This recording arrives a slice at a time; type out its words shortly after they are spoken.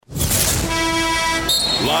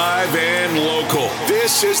Live and local.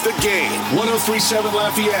 This is The Game. 103.7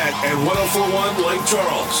 Lafayette and 104.1 Lake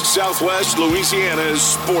Charles. Southwest Louisiana's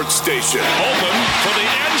sports station. Open for the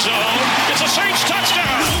end zone. It's a Saints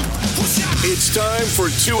touchdown. It's time for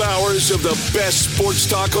 2 hours of the best sports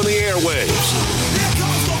talk on the airwaves.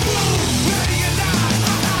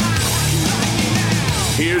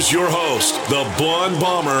 Here's your host, the Blonde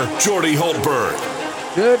Bomber, Jordy Holtberg.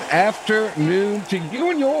 Good afternoon to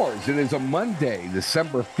you and yours. It is a Monday,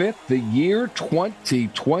 December 5th, the year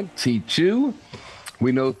 2022.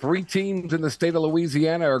 We know 3 teams in the state of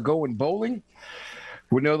Louisiana are going bowling.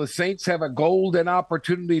 We know the Saints have a golden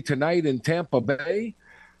opportunity tonight in Tampa Bay.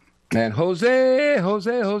 And Jose,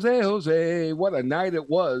 what a night it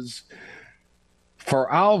was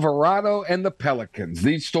for Alvarado and the Pelicans.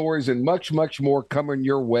 These stories and much, much more coming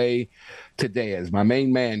your way today as my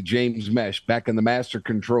main man, James Mesh, back in the Master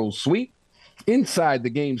Control Suite inside the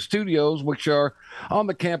Game Studios, which are on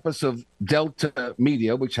the campus of Delta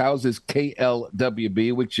Media, which houses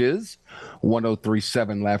KLWB, which is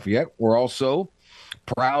 103.7 Lafayette. We're also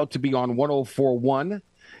proud to be on 104.1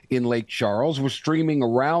 in Lake Charles. We're streaming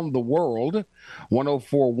around the world,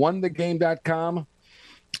 1041thegame.com,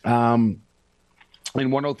 and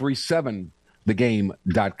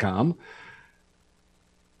 1037thegame.com.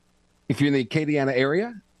 If you're in the Acadiana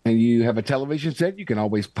area and you have a television set, you can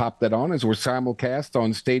always pop that on as we're simulcast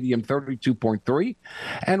on Stadium 32.3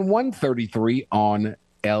 and 133 on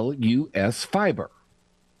LUS Fiber.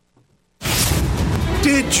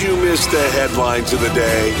 Did you miss the headlines of the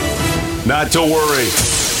day? Not to worry.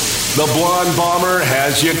 The Blonde Bomber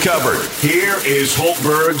has you covered. Here is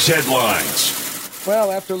Holtberg's headlines.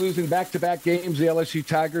 Well, after losing back-to-back games, the LSU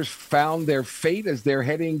Tigers found their fate as they're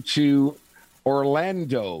heading to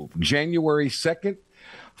Orlando January 2nd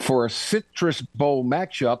for a Citrus Bowl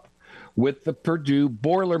matchup with the Purdue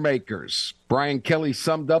Boilermakers. Brian Kelly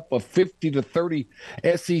summed up a 50-30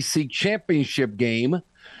 SEC championship game,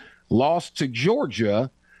 lost to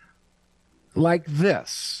Georgia like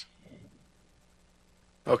this.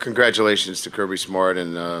 Well, congratulations to Kirby Smart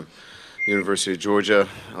and University of Georgia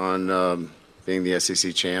on being the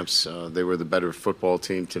SEC champs. They were the better football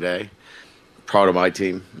team today. Proud of my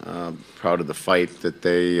team. Proud of the fight that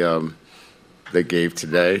they gave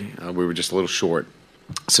today. We were just a little short.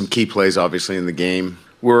 Some key plays, obviously, in the game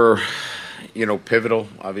were, pivotal.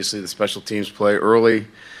 Obviously, the special teams play early.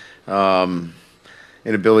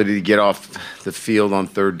 Inability to get off the field on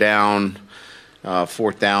third down,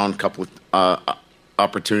 fourth down, couple of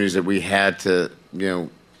opportunities that we had to,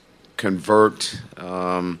 convert.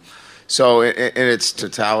 So in its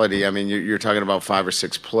totality, I mean, you're talking about 5 or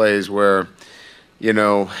 6 plays where,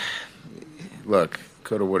 look,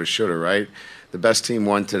 coulda, woulda, shoulda, right? The best team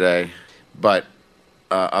won today, but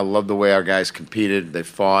I love the way our guys competed. They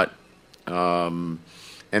fought, and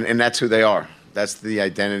that's who they are. That's the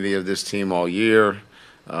identity of this team all year.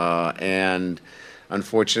 And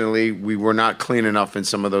unfortunately, we were not clean enough in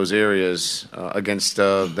some of those areas against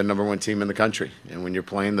the number 1 team in the country. And when you're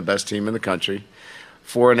playing the best team in the country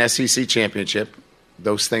for an SEC championship,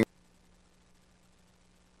 those things.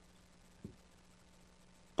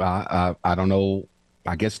 I don't know.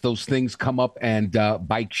 I guess those things come up and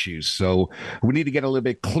bite you. So we need to get a little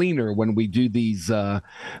bit cleaner when we do these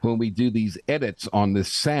edits on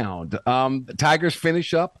this sound. The Tigers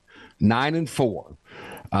finish up 9-4.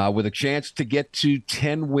 With a chance to get to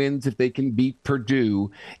 10 wins if they can beat Purdue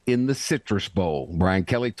in the Citrus Bowl. Brian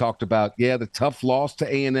Kelly talked about, the tough loss to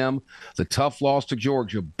A&M, the tough loss to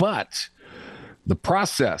Georgia, but the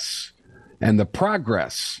process and the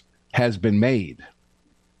progress has been made.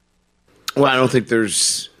 Well, I don't think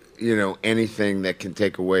there's, anything that can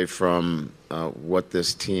take away from what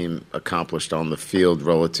this team accomplished on the field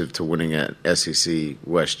relative to winning an SEC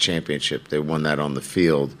West championship. They won that on the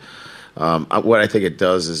field. What I think it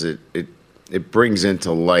does is it brings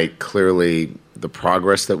into light clearly the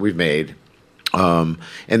progress that we've made and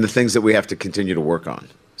the things that we have to continue to work on.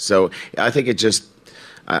 So I think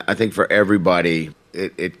I think for everybody,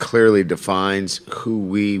 it clearly defines who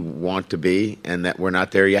we want to be and that we're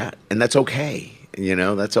not there yet. And that's okay.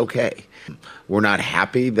 That's okay. We're not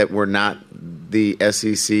happy that we're not the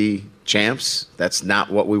SEC champs. That's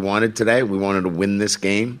not what we wanted today. We wanted to win this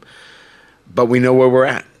game, but we know where we're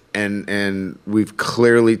at. And we've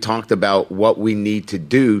clearly talked about what we need to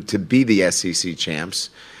do to be the SEC champs.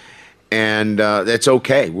 And that's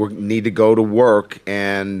okay. We need to go to work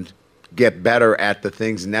and get better at the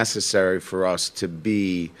things necessary for us to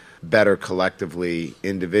be better collectively,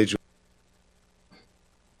 individually.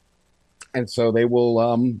 And so they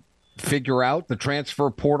will figure out. The transfer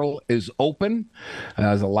portal is open.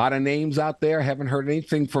 There's a lot of names out there. Haven't heard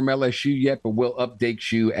anything from LSU yet, but we'll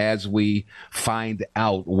update you as we find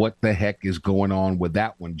out what the heck is going on with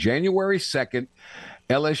that one. January 2nd,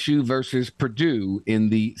 LSU versus Purdue in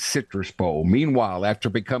the Citrus Bowl. Meanwhile, after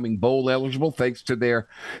becoming bowl eligible thanks to their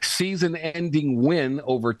season-ending win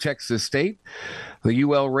over Texas State, the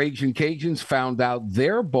UL Ragin' Cajuns found out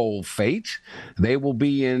their bowl fate. They will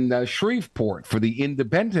be in Shreveport for the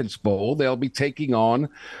Independence Bowl. They'll be taking on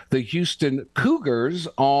the Houston Cougars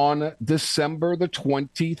on December the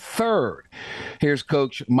 23rd. Here's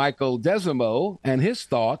Coach Michael Desimo and his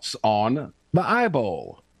thoughts on the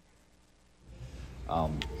I-Bowl.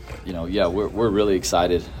 We're really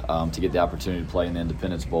excited to get the opportunity to play in the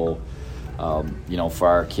Independence Bowl. For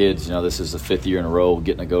our kids, this is the 5th year in a row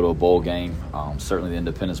getting to go to a bowl game. Certainly the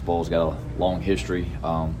Independence Bowl's got a long history,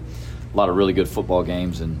 a lot of really good football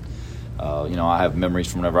games, and I have memories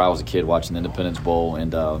from whenever I was a kid watching the Independence Bowl,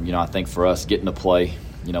 and I think for us getting to play,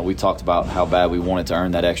 we talked about how bad we wanted to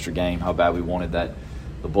earn that extra game, how bad we wanted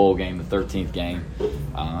the bowl game, the 13th game,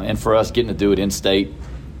 and for us getting to do it in state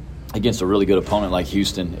against a really good opponent like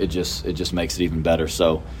Houston, it just makes it even better.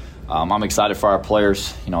 So I'm excited for our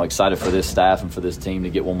players, excited for this staff and for this team to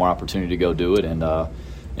get one more opportunity to go do it. And,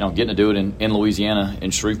 getting to do it in Louisiana, in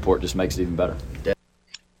Shreveport, just makes it even better.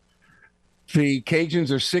 The Cajuns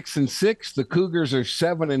are 6-6. The Cougars are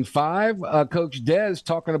 7-5. Coach Des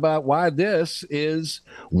talking about why this is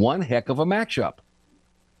one heck of a matchup.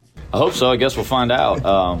 I hope so. I guess we'll find out.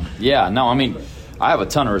 I have a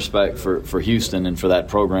ton of respect for Houston and for that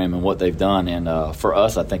program and what they've done. And for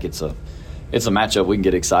us, I think it's a matchup we can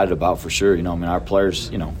get excited about for sure. Our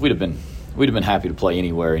players, we'd have been happy to play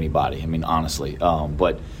anywhere, anybody. Honestly.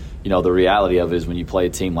 But the reality of it is when you play a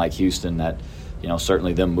team like Houston, that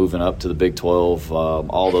certainly them moving up to the Big 12,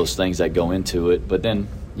 all those things that go into it. But then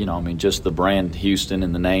just the brand Houston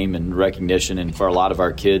and the name and recognition, and for a lot of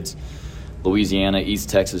our kids, Louisiana, East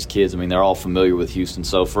Texas kids, they're all familiar with Houston.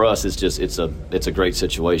 So for us, it's a great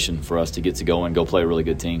situation for us to get to go play a really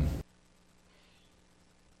good team.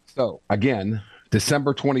 So, again,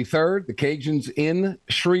 December 23rd, the Cajuns in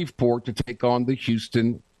Shreveport to take on the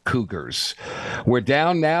Houston Cougars. We're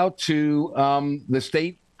down now to the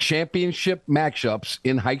state championship matchups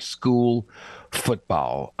in high school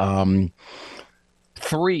football. 3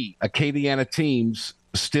 Acadiana teams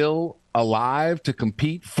still alive to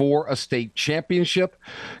compete for a state championship.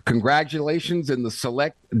 Congratulations in the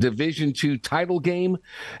select Division II title game,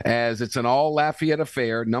 as it's an all Lafayette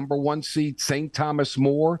affair. Number 1 seed St. Thomas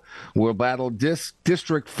More will battle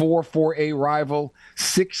District 4 4A rival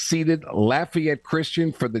 6-seeded Lafayette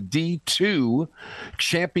Christian for the D2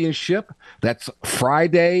 championship. That's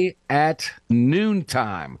Friday at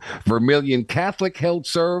noontime. Vermilion Catholic held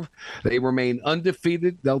serve. They remain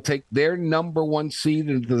undefeated. They'll take their number 1 seed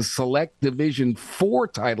into the select Division 4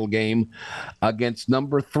 title game against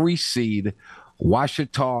number 3 seed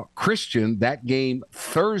Ouachita Christian. That game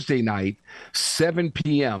Thursday night, 7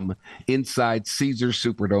 p.m. inside Caesars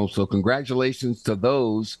Superdome. So congratulations to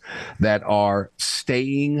those that are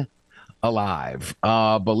staying alive.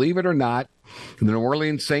 Believe it or not, the New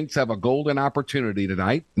Orleans Saints have a golden opportunity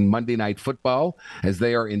tonight in Monday Night Football as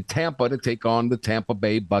they are in Tampa to take on the Tampa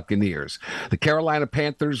Bay Buccaneers. The Carolina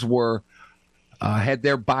Panthers had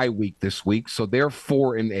their bye week this week, so they're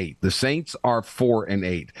 4-8. The Saints are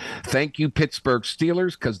 4-8. Thank you, Pittsburgh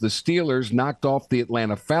Steelers, because the Steelers knocked off the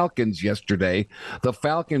Atlanta Falcons yesterday. The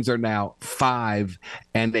Falcons are now 5-8.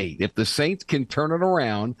 If the Saints can turn it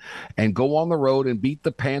around and go on the road and beat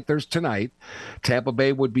the Panthers tonight, Tampa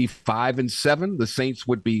Bay would be 5-7. The Saints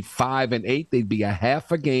would be 5-8. They'd be a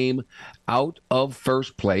half a game out of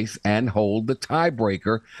first place and hold the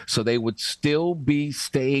tiebreaker, so they would still be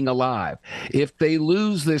staying alive. If they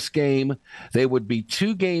lose this game, they would be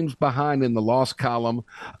 2 games behind in the loss column,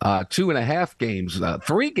 2.5 games,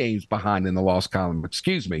 3 games behind in the loss column,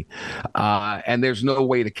 and there's no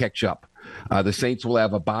way to catch up. The Saints will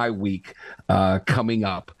have a bye week coming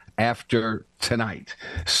up after tonight.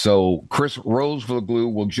 So Chris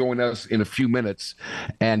Roseglue will join us in a few minutes,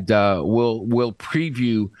 and we'll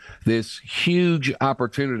preview this huge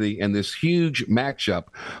opportunity and this huge matchup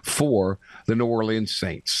for the New Orleans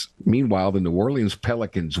Saints. Meanwhile, the New Orleans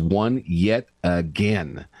Pelicans won yet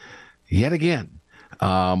again.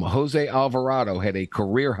 Jose Alvarado had a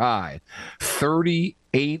career high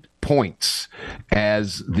 38 points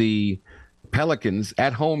as the Pelicans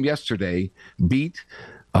at home yesterday beat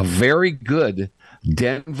a very good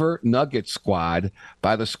Denver Nuggets squad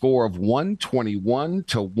by the score of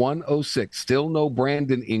 121-106. Still no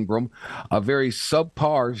Brandon Ingram, a very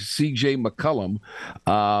subpar C.J. McCollum,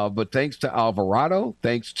 but thanks to Alvarado,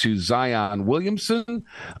 thanks to Zion Williamson,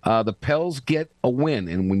 the Pels get a win.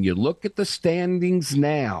 And when you look at the standings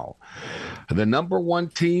now, the number one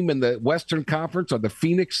team in the Western Conference are the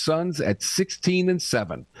Phoenix Suns at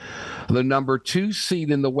 16-7. The number two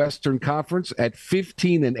seed in the Western Conference at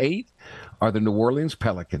 15-8 are the New Orleans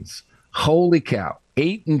Pelicans. Holy cow.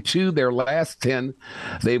 8-2 their last 10.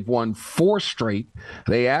 They've won 4 straight.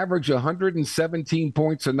 They average 117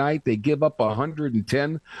 points a night. They give up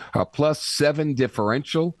 110, a +7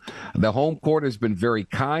 differential. The home court has been very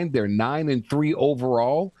kind. They're 9-3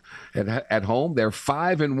 overall at home. They're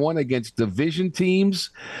 5-1 against division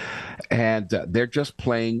teams, and they're just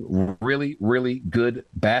playing really, really good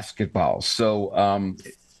basketball. So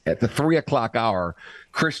at the 3 o'clock hour,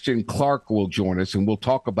 Christian Clark will join us, and we'll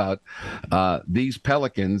talk about these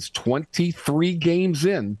Pelicans 23 games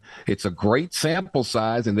in. It's a great sample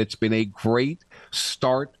size, and it's been a great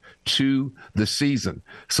start to the season.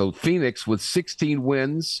 So Phoenix with 16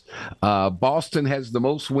 wins. Boston has the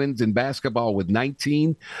most wins in basketball with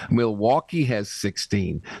 19. Milwaukee has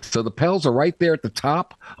 16. So the Pels are right there at the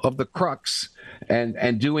top of the crux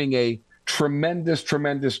and doing a tremendous,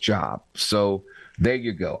 tremendous job. So there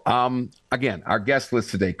you go. Again, our guest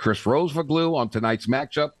list today, Chris Rosvoglou on tonight's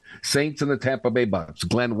matchup, Saints and the Tampa Bay Bucks.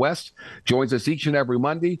 Glenn West joins us each and every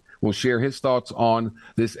Monday. We'll share his thoughts on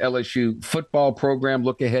this LSU football program.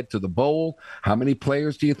 Look ahead to the bowl. How many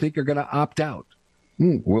players do you think are going to opt out?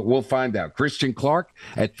 We'll find out. Christian Clark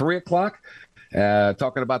at 3 o'clock.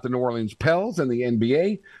 Talking about the New Orleans Pels and the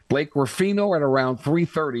NBA. Blake Ruffino at around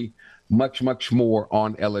 3:30. Much, much more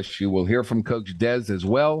on LSU. We'll hear from Coach Dez as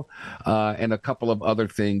well, and a couple of other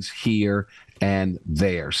things here and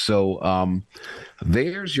there. So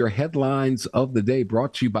there's your headlines of the day,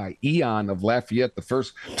 brought to you by Eon of Lafayette, the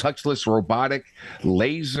first touchless robotic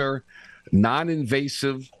laser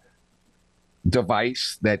non-invasive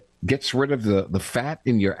device that gets rid of the fat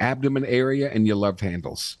in your abdomen area and your love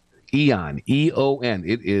handles. Eon, E-O-N.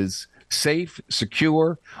 It is safe,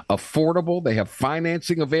 secure, affordable. They have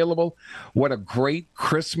financing available. What a great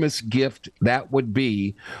Christmas gift that would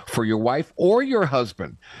be for your wife or your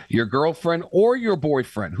husband, your girlfriend or your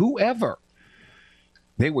boyfriend, whoever.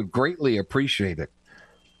 They would greatly appreciate it.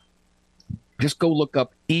 Just go look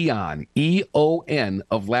up Eon, E-O-N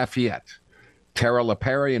of Lafayette. Tara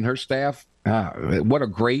LaPerry and her staff. What a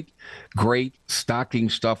great, great stocking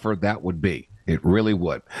stuffer that would be. It really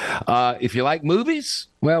would. If you like movies,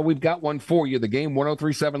 well, we've got one for you. The Game,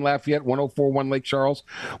 103.7 Lafayette, 104.1 Lake Charles,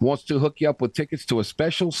 wants to hook you up with tickets to a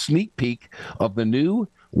special sneak peek of the new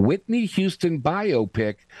Whitney Houston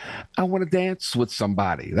biopic, I Want to Dance with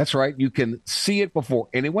Somebody. That's right. You can see it before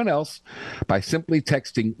anyone else by simply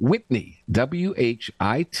texting Whitney, W-H-I-T-N-E-Y,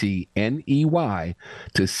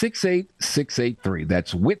 to 68683.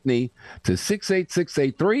 That's Whitney to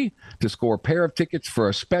 68683 to score a pair of tickets for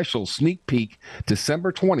a special sneak peek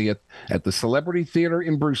December 20th at the Celebrity Theater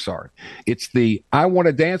in Broussard. It's the I Want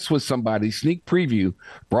to Dance with Somebody sneak preview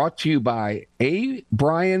brought to you by A.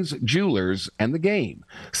 Bryan's Jewelers and The Game,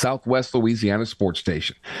 Southwest Louisiana Sports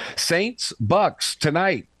Station. Saints, Bucks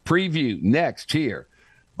tonight. Preview next here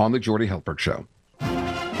on the Jordy Helper Show.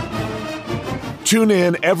 Tune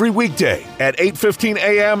in every weekday at 8:15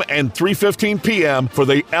 a.m. and 3:15 p.m. for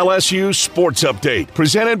the LSU Sports Update,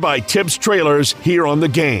 presented by Tibbs Trailers here on The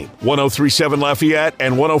Game. 103.7 Lafayette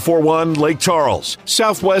and 104.1 Lake Charles,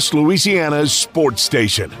 Southwest Louisiana's sports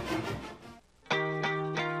station.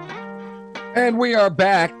 And we are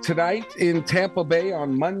back tonight in Tampa Bay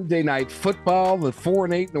on Monday Night Football. The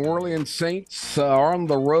 4-8 New Orleans Saints are on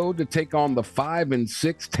the road to take on the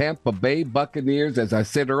 5-6 Tampa Bay Buccaneers. As I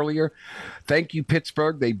said earlier, thank you,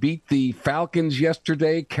 Pittsburgh. They beat the Falcons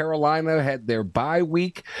yesterday. Carolina had their bye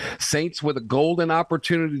week. Saints with a golden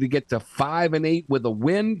opportunity to get to 5-8 with a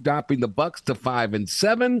win, dropping the Bucs to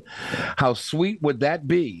 5-7. How sweet would that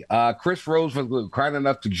be? Chris Rosvoglou, kind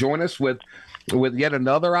enough to join us with yet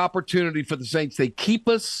another opportunity for the Saints. They keep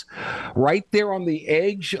us right there on the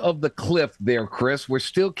edge of the cliff there, Chris. We're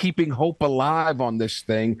still keeping hope alive on this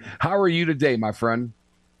thing. How are you today, my friend?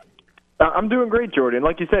 I'm doing great, Jordan.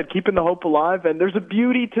 Like you said, keeping the hope alive, and there's a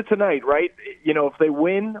beauty to tonight, right? You know, if they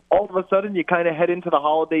win, all of a sudden you kind of head into the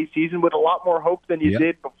holiday season with a lot more hope than you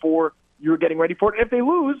did before you were getting ready for it. If they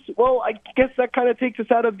lose, well, I guess that kind of takes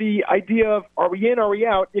us out of the idea of are we in, are we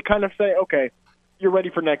out? You kind of say, okay, you're ready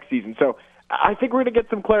for next season. So I think we're going to get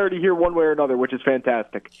some clarity here one way or another, which is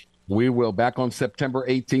fantastic. We will. Back on September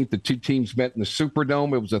 18th, the two teams met in the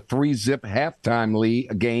Superdome. It was a 3-zip halftime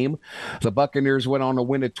lead game. The Buccaneers went on to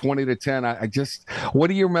win it 20-10. What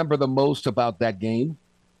do you remember the most about that game?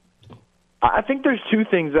 I think there's two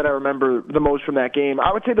things that I remember the most from that game.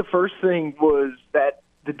 I would say the first thing was that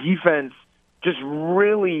the defense just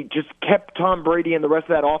really just kept Tom Brady and the rest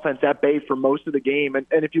of that offense at bay for most of the game. And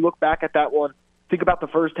if you look back at that one, think about the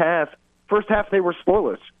first half. First half, they were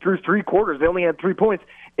scoreless. Through 3 quarters, they only had 3 points.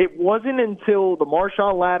 It wasn't until the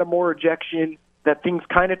Marshawn Lattimore ejection that things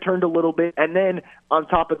kind of turned a little bit. And then on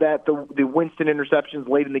top of that, the Winston interceptions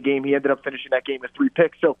late in the game, he ended up finishing that game with 3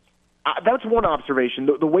 picks. So that's one observation.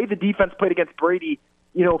 The way the defense played against Brady,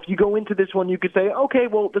 if you go into this one, you could say, okay,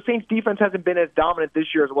 well, the Saints defense hasn't been as dominant this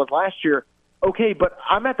year as it was last year. Okay, but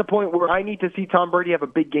I'm at the point where I need to see Tom Brady have a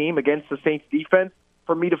big game against the Saints defense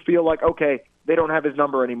for me to feel like, okay, they don't have his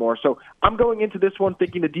number anymore. So I'm going into this one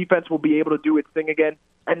thinking the defense will be able to do its thing again.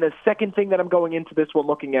 And the second thing that I'm going into this one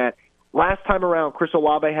looking at, last time around, Chris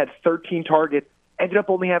Olave had 13 targets, ended up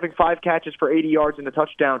only having 5 catches for 80 yards and a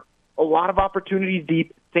touchdown. A lot of opportunities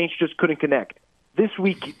deep. Saints just couldn't connect. This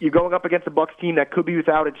week, you're going up against a Bucs team that could be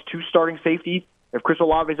without its 2 starting safeties. If Chris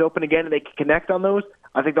Olave is open again and they can connect on those,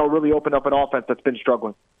 I think they'll really open up an offense that's been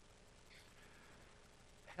struggling.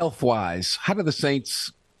 Health-wise, how are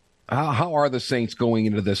the Saints going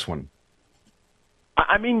into this one?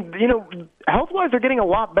 I mean, health-wise, they're getting a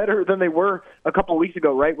lot better than they were a couple of weeks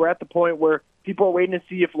ago, right? We're at the point where people are waiting to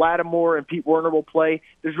see if Lattimore and Pete Werner will play.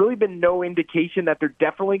 There's really been no indication that they're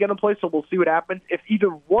definitely going to play, so we'll see what happens. If either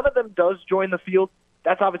one of them does join the field,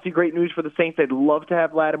 that's obviously great news for the Saints. They'd love to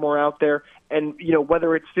have Lattimore out there. And,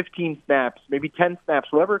 whether it's 15 snaps, maybe 10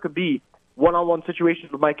 snaps, whatever it could be, one-on-one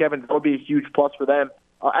situations with Mike Evans, that would be a huge plus for them.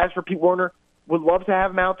 As for Pete Werner, would love to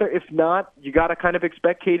have him out there. If not, you got to kind of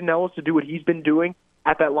expect Caden Ellis to do what he's been doing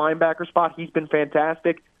at that linebacker spot. He's been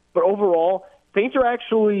fantastic. But overall, Saints are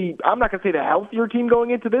actually, I'm not going to say the healthier team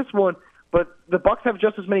going into this one, but the Bucs have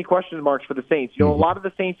just as many question marks for the Saints. A lot of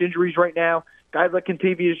the Saints injuries right now, guys like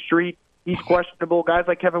Kentavious Street, he's questionable. Guys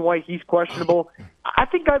like Kevin White, he's questionable. I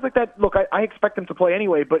think guys like that, look, I expect them to play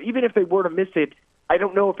anyway, but even if they were to miss it, I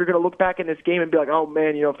don't know if you're going to look back in this game and be like, oh,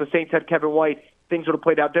 man, if the Saints had Kevin White, things would have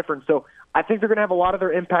played out different. So I think they're going to have a lot of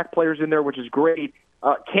their impact players in there, which is great.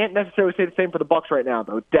 Can't necessarily say the same for the Bucs right now,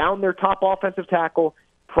 though. Down their top offensive tackle,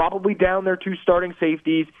 probably down their 2 starting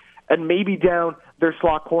safeties, and maybe down their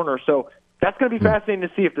slot corner. So that's going to be fascinating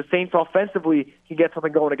to see if the Saints offensively can get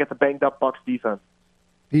something going against a banged-up Bucs defense.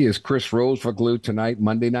 He is Chris Rosvoglou tonight,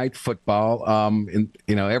 Monday Night Football.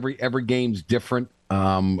 Every game's different.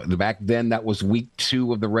 Back then, that was week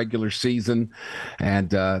 2 of the regular season, and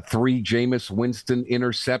 3 Jameis Winston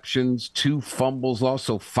interceptions, 2 fumbles,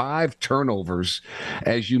 also 5 turnovers,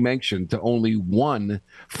 as you mentioned, to only 1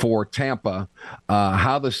 for Tampa.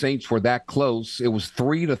 How the Saints were that close? It was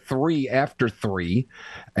 3-3 after 3,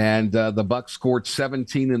 and the Bucs scored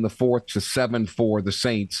 17 in the fourth to 7 for the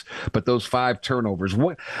Saints. But those 5 turnovers.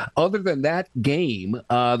 What other than that game,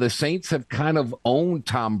 the Saints have kind of owned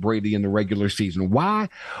Tom Brady in the regular season. Why?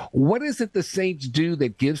 What is it the Saints do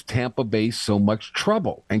that gives Tampa Bay so much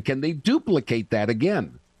trouble? And can they duplicate that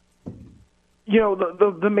again?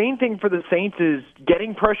 The main thing for the Saints is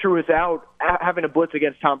getting pressure without having a blitz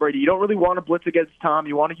against Tom Brady. You don't really want to blitz against Tom.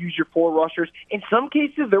 You want to use your 4 rushers. In some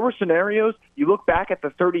cases, there were scenarios. You look back at the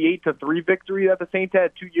 38-3 victory that the Saints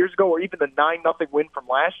had 2 years ago, or even the 9-0 win from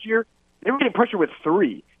last year. They were getting pressure with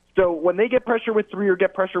 3. So when they get pressure with 3 or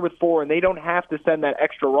get pressure with 4, and they don't have to send that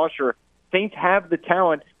extra rusher, Saints have the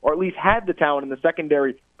talent, or at least had the talent in the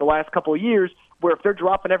secondary the last couple of years, where if they're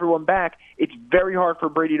dropping everyone back, it's very hard for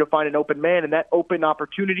Brady to find an open man, and that open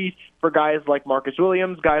opportunities for guys like Marcus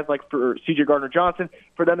Williams, guys like for C.J. Gardner-Johnson,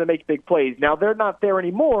 for them to make big plays. Now, they're not there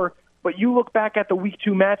anymore, but you look back at the Week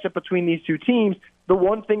 2 matchup between these two teams, the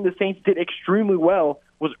one thing the Saints did extremely well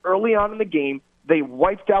was early on in the game, they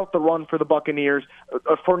wiped out the run for the Buccaneers.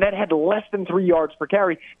 Fournette had less than 3 yards per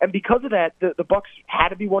carry, and because of that, the Bucs had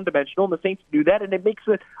to be one-dimensional, and the Saints do that, and it makes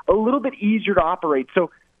it a little bit easier to operate. So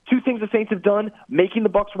 2 things the Saints have done, making the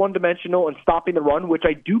Bucs one-dimensional and stopping the run, which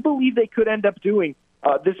I do believe they could end up doing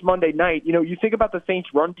this Monday night. You think about the Saints'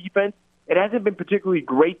 run defense, it hasn't been particularly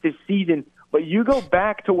great this season, but you go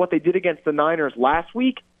back to what they did against the Niners last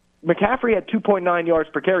week, McCaffrey had 2.9 yards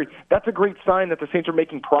per carry. That's a great sign that the Saints are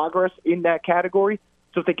making progress in that category.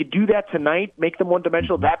 So if they could do that tonight, make them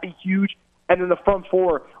one-dimensional, that'd be huge. And then the front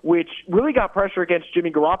 4, which really got pressure against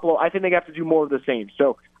Jimmy Garoppolo, I think they have to do more of the same.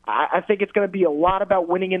 So I think it's going to be a lot about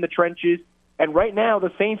winning in the trenches. And right now,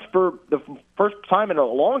 the Saints, for the first time in a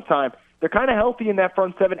long time, they're kind of healthy in that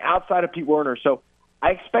front 7 outside of Pete Werner. So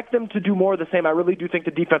I expect them to do more of the same. I really do think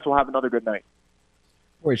the defense will have another good night.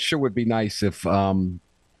 Boy, it sure would be nice if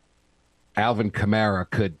Alvin Kamara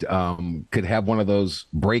could have one of those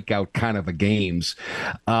breakout kind of a games.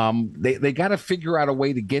 They got to figure out a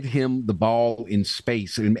way to get him the ball in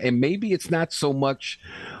space, and maybe it's not so much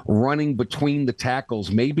running between the tackles.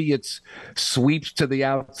 Maybe it's sweeps to the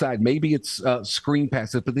outside. Maybe it's screen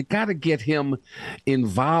passes. But they got to get him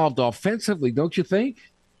involved offensively, don't you think?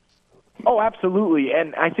 Oh, absolutely.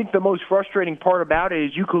 And I think the most frustrating part about it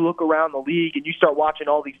is you could look around the league and you start watching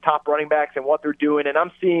all these top running backs and what they're doing, and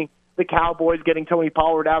I'm seeing the Cowboys getting Tony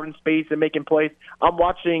Pollard out in space and making plays. I'm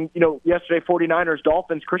watching, yesterday 49ers,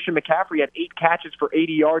 Dolphins, Christian McCaffrey had 8 catches for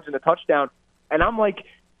 80 yards and a touchdown. And I'm like,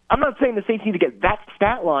 I'm not saying the Saints need to get that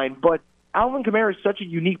stat line, but Alvin Kamara is such a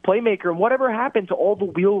unique playmaker. And whatever happened to all the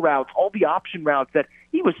wheel routes, all the option routes that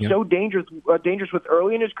he was so dangerous with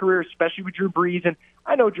early in his career, especially with Drew Brees. And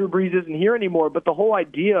I know Drew Brees isn't here anymore, but the whole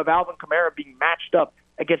idea of Alvin Kamara being matched up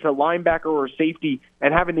against a linebacker or a safety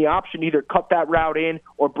and having the option to either cut that route in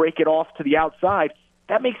or break it off to the outside,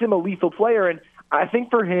 that makes him a lethal player. And I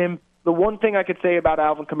think for him, the one thing I could say about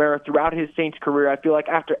Alvin Kamara throughout his Saints career, I feel like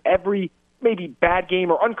after every maybe bad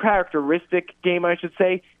game or uncharacteristic game, I should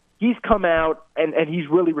say, he's come out and he's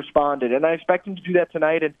really responded. And I expect him to do that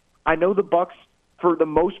tonight. And I know the Bucs, for the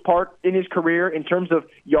most part in his career, in terms of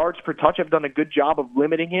yards per touch, have done a good job of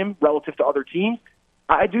limiting him relative to other teams.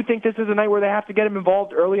 I do think this is a night where they have to get him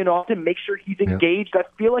involved early and often, make sure he's engaged. I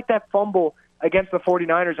feel like that fumble against the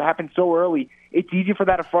 49ers happened so early. It's easy for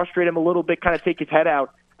that to frustrate him a little bit, kind of take his head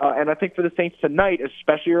out. And I think for the Saints tonight,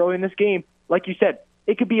 especially early in this game, like you said,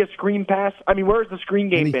 it could be a screen pass. I mean, where's the screen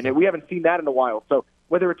game been? We haven't seen that in a while. So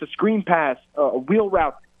whether it's a screen pass, a wheel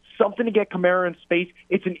route, something to get Kamara in space,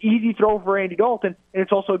 it's an easy throw for Andy Dalton, and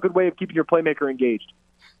it's also a good way of keeping your playmaker engaged.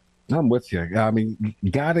 I'm with you. I mean,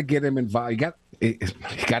 you got to get him involved. You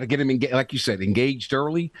got to get him engaged, like you said, engaged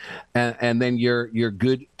early, and then you're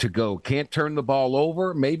good to go. Can't turn the ball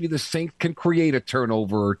over. Maybe the Saints can create a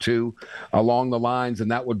turnover or two along the lines, and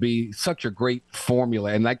that would be such a great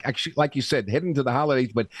formula. And like you said, heading to the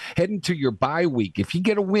holidays, but heading to your bye week, if you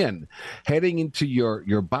get a win, heading into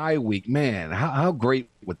your bye week, man, how great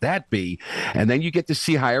would that be? And then you get to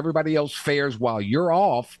see how everybody else fares while you're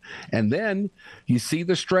off, and then you see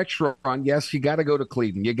the stretch run. Yes, you got to go to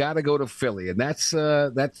Cleveland, you got to go to Philly, and that's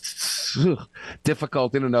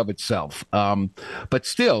difficult in and of itself. But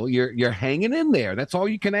still, you're hanging in there. That's all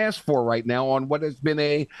you can ask for right now on what has been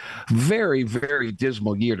a very, very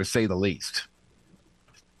dismal year, to say the least.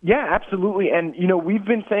 Yeah, absolutely. And we've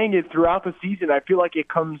been saying it throughout the season. I feel like it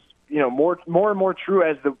comes more and more true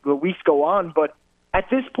as the weeks go on. But at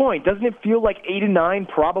this point, doesn't it feel like 8-9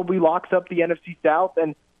 probably locks up the NFC South?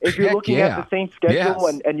 And if you're looking at the Saints schedule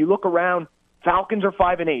and you look around, Falcons are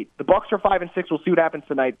 5-8. The Bucs are 5-6. We'll see what happens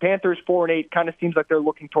tonight. Panthers 4-8. Kind of seems like they're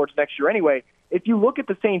looking towards next year anyway. If you look at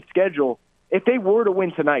the Saints schedule, if they were to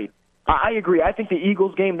win tonight, I agree. I think the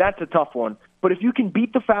Eagles game, that's a tough one. But if you can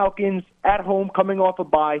beat the Falcons at home coming off a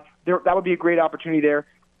bye, that would be a great opportunity there.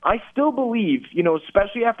 I still believe,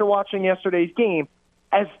 especially after watching yesterday's game,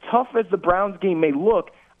 as tough as the Browns game may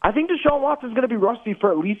look, I think Deshaun Watson's going to be rusty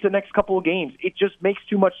for at least the next couple of games. It just makes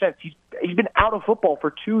too much sense. He's been out of football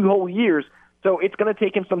for 2 whole years, so it's going to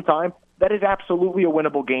take him some time. That is absolutely a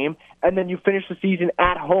winnable game. And then you finish the season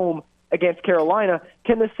at home against Carolina.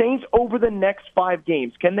 Can the Saints, over the next 5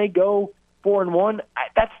 games, can they go 4-1?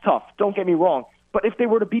 That's tough. Don't get me wrong. But if they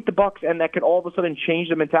were to beat the Bucs, and that could all of a sudden change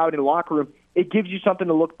the mentality in the locker room, it gives you something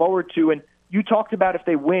to look forward to. And you talked about if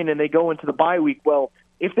they win and they go into the bye week. Well,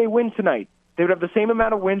 if they win tonight, they would have the same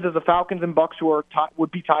amount of wins as the Falcons and Bucs, who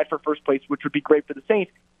would be tied for first place, which would be great for the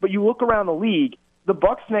Saints. But you look around the league, the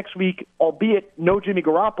Bucs next week, albeit no Jimmy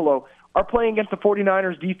Garoppolo, are playing against the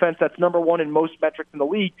 49ers defense that's number 1 in most metrics in the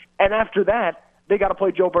league. And after that, they got to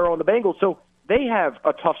play Joe Burrow and the Bengals. So they have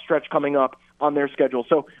a tough stretch coming up on their schedule.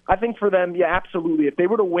 So I think for them, yeah, absolutely. If they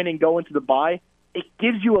were to win and go into the bye, it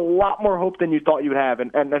gives you a lot more hope than you thought you would have.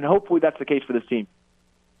 And hopefully that's the case for this team.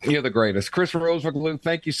 You're the greatest. Chris Rosvoglou,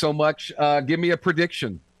 thank you so much. Give me a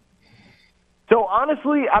prediction. So,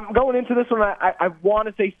 honestly, I'm going into this one. I want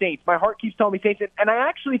to say Saints. My heart keeps telling me Saints. And I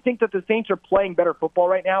actually think that the Saints are playing better football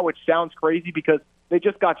right now, which sounds crazy because they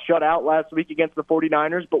just got shut out last week against the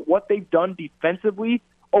 49ers. But what they've done defensively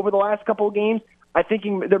over the last couple of games, I think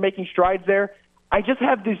they're making strides there. I just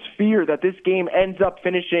have this fear that this game ends up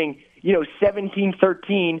finishing,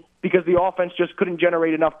 17-13 because the offense just couldn't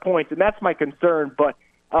generate enough points. And that's my concern. But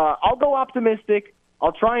I'll go optimistic.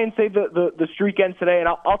 I'll try and say the streak ends today, and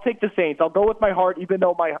I'll take the Saints. I'll go with my heart, even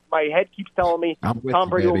though my head keeps telling me Tom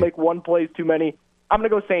Brady will make 1 play too many. I'm going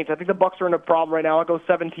to go Saints. I think the Bucs are in a problem right now. I'll go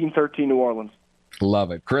 17-13 New Orleans.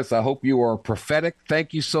 Love it. Chris, I hope you are prophetic.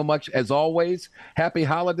 Thank you so much, as always. Happy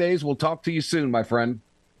holidays. We'll talk to you soon, my friend.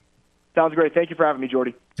 Sounds great. Thank you for having me,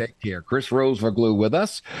 Jordy. Take care. Chris Roseverglue with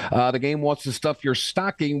us. The game wants to stuff your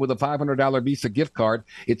stocking with a $500 Visa gift card.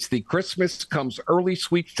 It's the Christmas Comes Early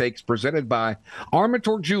sweepstakes presented by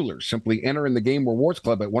Armature Jewelers. Simply enter in the Game Rewards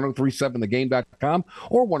Club at 1037thegame.com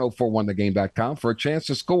or 1041thegame.com for a chance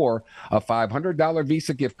to score a $500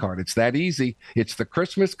 Visa gift card. It's that easy. It's the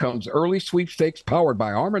Christmas Comes Early sweepstakes powered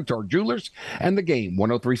by Armature Jewelers and the Game,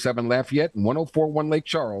 1037 Lafayette and 1041 Lake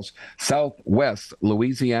Charles, Southwest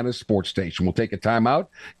Louisiana Sports Station. We'll take a timeout.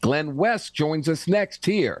 Glenn West joins us next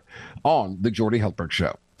here on the Jordy Hultberg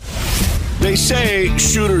Show. They say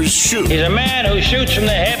shooters shoot. He's a man who shoots from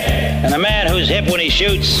the hip and a man who's hip when he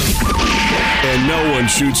shoots. And no one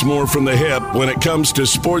shoots more from the hip when it comes to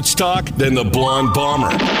sports talk than the Blonde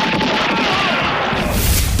Bomber.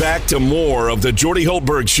 Back to more of the Jordy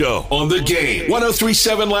Hultberg Show on The Game.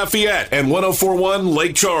 1037 Lafayette and 1041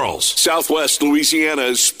 Lake Charles, Southwest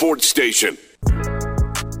Louisiana's sports station.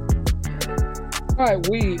 All right,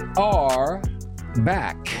 we are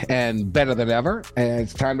back and better than ever. And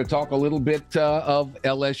it's time to talk a little bit of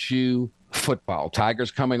LSU football.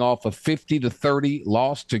 Tigers coming off a 50-30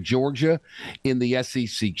 loss to Georgia in the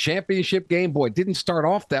SEC championship game. Boy, it didn't start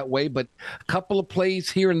off that way, but a couple of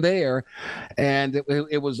plays here and there, and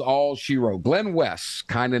it was all she wrote. Glenn West,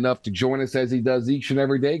 kind enough to join us as he does each and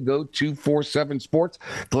every day. Go 247 Sports.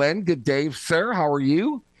 Glenn, good day, sir. How are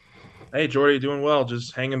you? Hey, Jordy, doing well.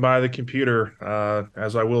 Just hanging by the computer,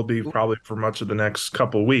 as I will be probably for much of the next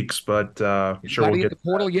couple of weeks. But sure, we'll get in the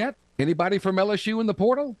portal yet? Anybody from LSU in the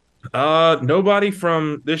portal? Nobody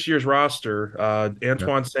from this year's roster.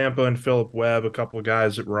 Antoine Sampa and Philip Webb, a couple of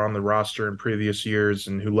guys that were on the roster in previous years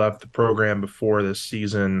and who left the program before this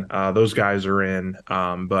season. Those guys are in,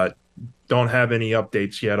 but don't have any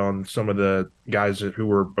updates yet on some of the guys who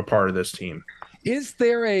were a part of this team. Is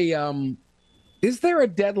there a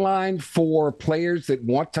deadline for players that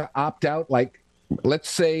want to opt out? Like, let's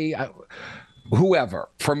say whoever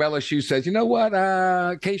from LSU says, you know what,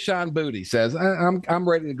 Kayshon Boutte says, I'm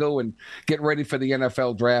ready to go and get ready for the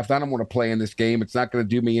NFL draft. I don't want to play in this game. It's not going to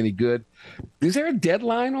do me any good. Is there a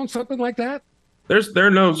deadline on something like that? There's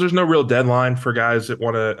no real deadline for guys that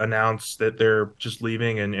want to announce that they're just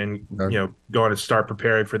leaving and going to start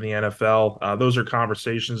preparing for the NFL. Those are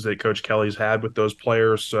conversations that Coach Kelly's had with those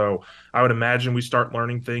players. So I would imagine we start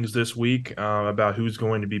learning things this week about who's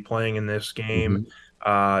going to be playing in this game,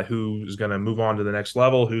 who's going to move on to the next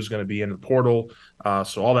level, who's going to be in the portal.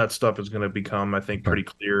 So all that stuff is going to become, I think, pretty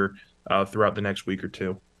clear throughout the next week or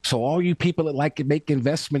two. So all you people that like to make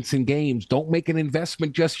investments in games, don't make an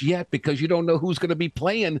investment just yet because you don't know who's going to be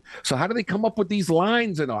playing. So how do they come up with these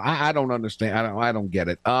lines? And all? I don't understand. I don't get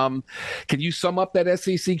it. Can you sum up that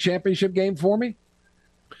SEC championship game for me?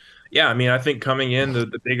 Yeah, I mean, I think coming in,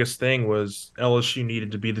 the biggest thing was LSU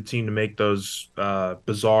needed to be the team to make those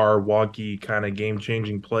bizarre, wonky kind of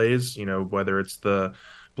game-changing plays, whether it's the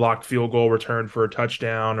blocked field goal return for a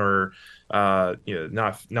touchdown or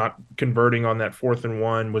not converting on that 4th and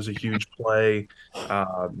 1 was a huge play.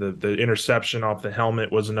 The interception off the helmet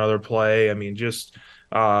was another play. I mean, just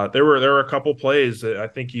there were a couple plays that I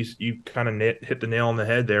think you kind of hit the nail on the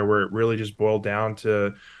head there, where it really just boiled down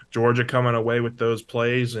to Georgia coming away with those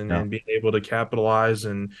plays and being able to capitalize,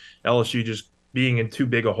 and LSU just being in too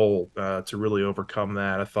big a hole to really overcome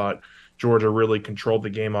that. I thought Georgia really controlled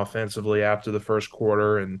the game offensively after the first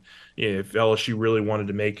quarter, and if LSU really wanted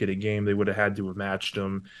to make it a game, they would have had to have matched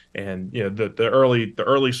them. And the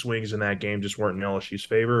early swings in that game just weren't in LSU's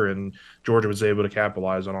favor, and Georgia was able to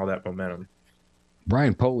capitalize on all that momentum.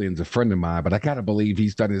 Brian Polian's a friend of mine, but I got to believe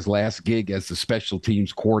he's done his last gig as the special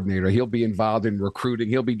teams coordinator. He'll be involved in recruiting.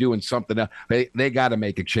 He'll be doing something else. They got to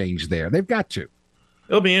make a change there. They've got to.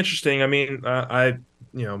 It'll be interesting. I mean,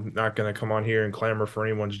 not going to come on here and clamor for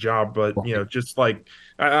anyone's job, but just like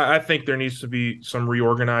I think there needs to be some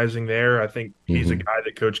reorganizing there. I think he's a guy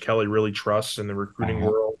that Coach Kelly really trusts in the recruiting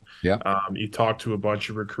world. Yeah. You talk to a bunch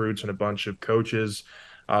of recruits and a bunch of coaches.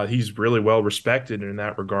 He's really well respected in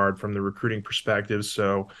that regard from the recruiting perspective.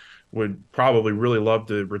 So would probably really love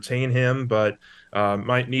to retain him, but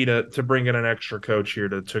might need to bring in an extra coach here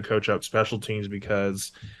to coach up special teams,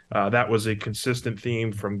 because that was a consistent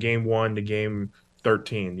theme from game 1 to game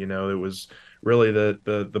 13. It was really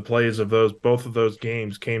the plays of both of those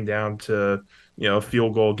games came down to a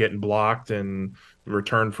field goal getting blocked and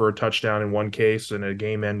return for a touchdown in one case and a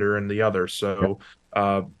game ender in the other. So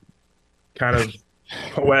kind of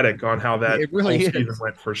poetic on how that It really whole is. season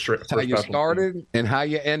went for It's how you special started teams. and how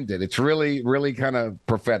you ended. It's really, really kind of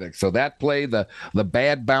prophetic. So that play, the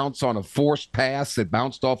bad bounce on a forced pass that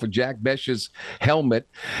bounced off of Jack Besh's helmet,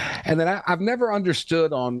 and then I've never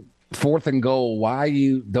understood on 4th and goal why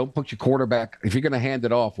you don't put your quarterback, if you're going to hand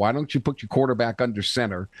it off, why don't you put your quarterback under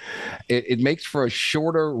center? It makes for a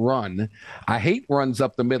shorter run. I hate runs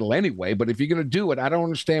up the middle anyway, but if you're going to do it, I don't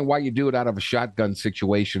understand why you do it out of a shotgun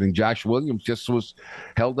situation. And Josh Williams just was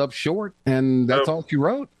held up short, and that's all she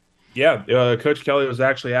wrote. Yeah, Coach Kelly was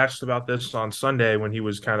actually asked about this on Sunday when he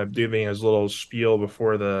was kind of giving his little spiel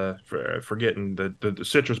before for getting the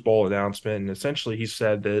Citrus Bowl announcement. And essentially, he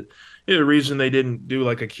said that the reason they didn't do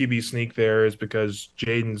like a QB sneak there is because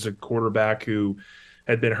Jaden's a quarterback who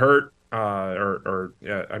had been hurt.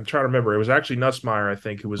 I'm trying to remember. It was actually Nussmeier, I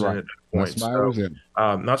think, who was in at that point. Nussmeier was in.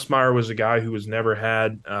 Nussmeier was a guy who has never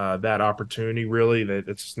had that opportunity. Really, that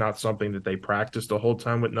it's not something that they practiced the whole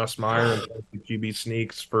time with Nussmeier and QB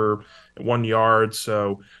sneaks for 1 yard.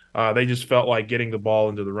 So they just felt like getting the ball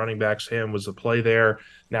into the running back's hand was the play there.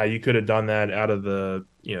 Now you could have done that out of the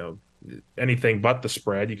anything but the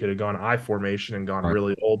spread. You could have gone I formation and gone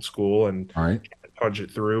really old school and punch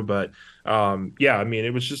it through. But yeah, I mean,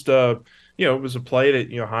 it was just it was a play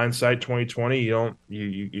that hindsight 2020.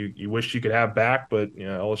 You wish you could have back, but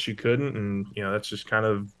LSU couldn't, and that's just kind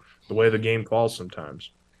of the way the game falls sometimes.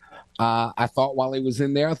 I thought while he was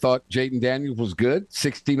in there, I thought Jaden Daniels was good.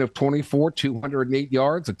 16 of 24, 208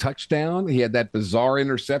 yards, a touchdown. He had that bizarre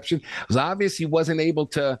interception. It was obvious he wasn't able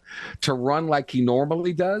to run like he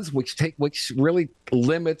normally does, which really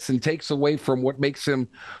limits and takes away from what makes him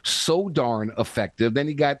so darn effective. Then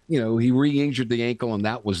he got, he re-injured the ankle, and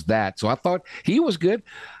that was that. So I thought he was good.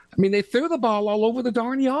 I mean, they threw the ball all over the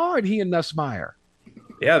darn yard, he and Nussmeier.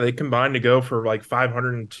 Yeah, they combined to go for like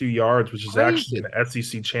 502 yards, which is actually an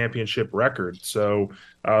SEC championship record. So,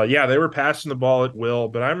 yeah, they were passing the ball at will.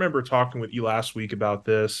 But I remember talking with you last week about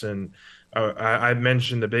this, and I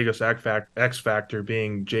mentioned the biggest X factor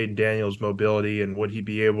being Jaden Daniels' mobility and would he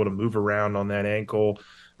be able to move around on that ankle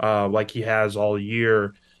like he has all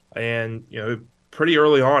year. And, pretty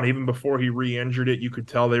early on, even before he re-injured it, you could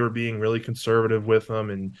tell they were being really conservative with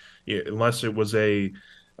him. And unless it was a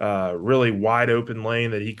really wide open lane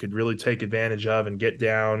that he could really take advantage of and get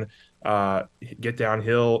downhill.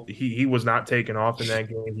 He was not taking off in that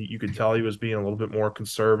game. You could tell he was being a little bit more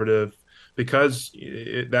conservative because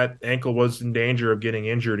that ankle was in danger of getting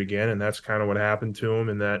injured again, and that's kind of what happened to him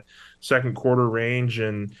in that second quarter range.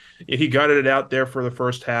 And he gutted it out there for the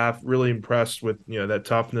first half. Really impressed with that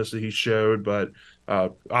toughness that he showed, but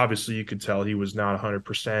obviously you could tell he was not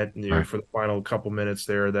 100% for the final couple minutes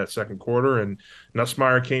there of that second quarter. And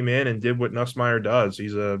Nussmeier came in and did what Nussmeier does.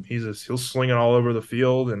 He'll sling it all over the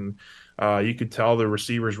field, and you could tell the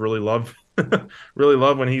receivers really love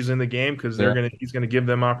when he's in the game because he's gonna give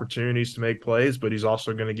them opportunities to make plays, but he's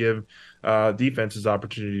also going to give defenses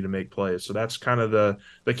opportunity to make plays. So that's kind of the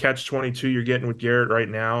catch-22 you're getting with Garrett right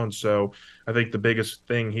now. And so I think the biggest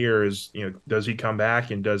thing here is does he come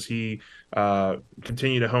back and does he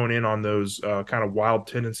continue to hone in on those kind of wild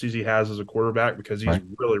tendencies he has as a quarterback, because he's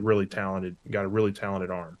really, really talented, got a really talented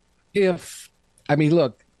arm.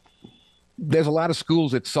 Look, there's a lot of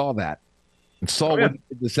schools that saw that. Saw what he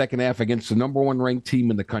did the second half against the number one ranked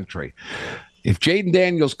team in the country. If Jaden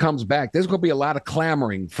Daniels comes back, there's going to be a lot of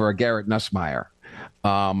clamoring for a Garrett Nussmeier.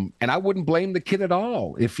 And I wouldn't blame the kid at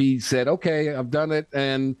all if he said, okay, I've done it,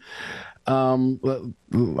 and I'll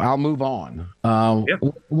move on.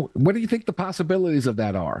 What do you think the possibilities of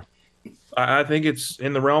that are? I think it's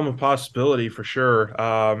in the realm of possibility for sure.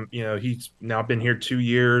 He's now been here 2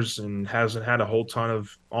 years and hasn't had a whole ton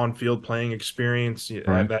of on-field playing experience.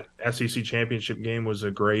 That SEC championship game was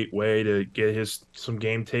a great way to get some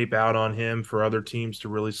game tape out on him for other teams to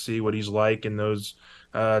really see what he's like in those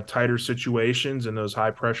tighter situations and those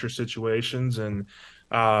high-pressure situations. And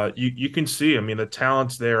you can see, the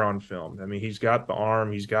talent's there on film. He's got the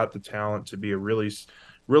arm, he's got the talent to be a really,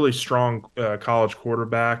 really strong college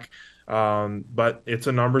quarterback. But it's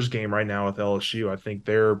a numbers game right now with LSU. I think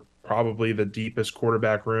they're probably the deepest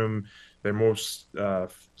quarterback room, their most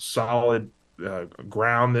solid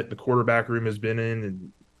ground that the quarterback room has been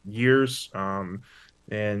in years. And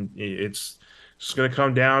it's just going to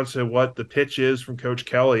come down to what the pitch is from Coach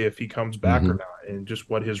Kelly if he comes back or not, and just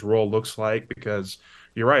what his role looks like. Because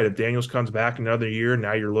you're right, if Daniels comes back another year,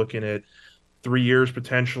 now you're looking at 3 years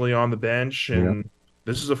potentially on the bench, and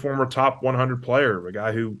this is a former top 100 player, a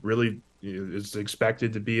guy who really is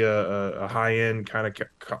expected to be a high-end kind of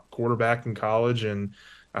quarterback in college. And,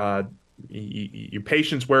 your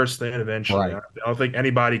patience wears thin eventually. Right. I don't think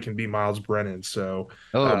anybody can be Miles Brennan. So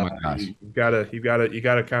Oh my gosh. you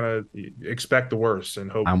gotta kind of expect the worst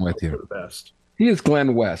and hope I'm with for you. the best. He is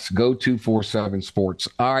Glenn West, Go 247 Sports.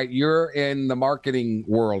 All right, you're in the marketing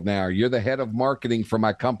world now. You're the head of marketing for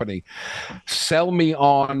my company. Sell me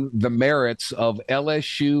on the merits of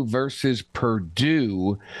LSU versus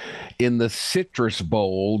Purdue in the Citrus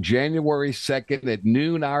Bowl, January 2nd at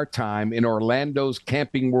noon our time in Orlando's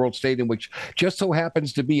Camping World Stadium, which just so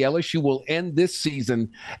happens to be LSU will end this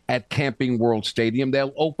season at Camping World Stadium.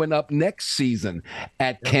 They'll open up next season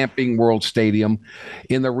at Camping World Stadium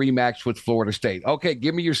in the rematch with Florida State. Okay,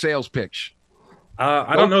 give me your sales pitch.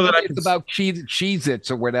 I don't know that I It's can. about Cheez-Its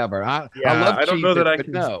or whatever. I love I don't know that Cheez-Its, I but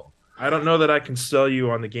can. no. I don't know that I can sell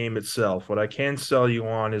you on the game itself. What I can sell you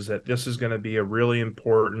on is that this is going to be a really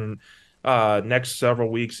important next several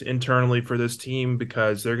weeks internally for this team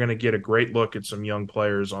because they're going to get a great look at some young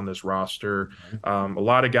players on this roster. A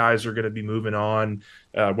lot of guys are going to be moving on,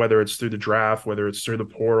 whether it's through the draft, whether it's through the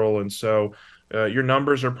portal. And so your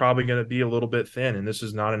numbers are probably going to be a little bit thin. And this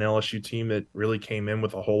is not an LSU team that really came in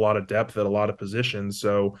with a whole lot of depth at a lot of positions.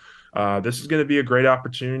 So this is going to be a great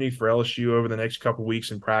opportunity for LSU over the next couple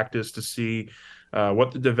weeks in practice to see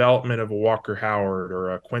what the development of a Walker Howard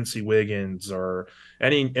or a Quincy Wiggins or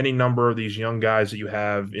any number of these young guys that you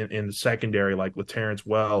have in the secondary, like LaTerrence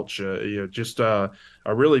Welch, just a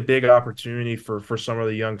really big opportunity for some of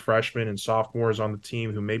the young freshmen and sophomores on the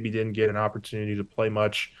team who maybe didn't get an opportunity to play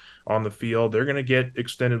much on the field. They're going to get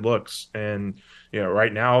extended looks. And,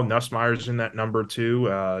 right now, Nussmeier's in that number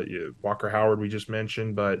 2. Walker Howard, we just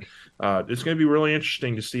mentioned. But it's going to be really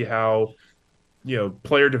interesting to see how,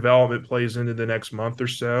 player development plays into the next month or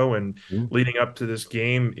so. And leading up to this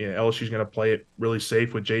game, LSU's going to play it really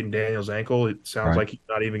safe with Jaden Daniels' ankle. It sounds like he's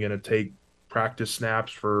not even going to take practice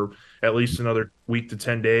snaps for at least another week to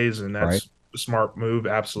 10 days. And that's a smart move.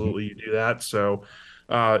 Absolutely, you do that. So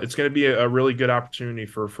it's going to be a really good opportunity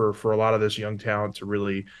for a lot of this young talent to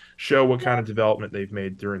really show what kind of development they've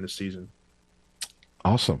made during the season.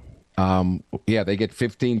 Awesome. They get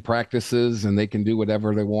 15 practices and they can do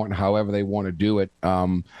whatever they want, however they want to do it.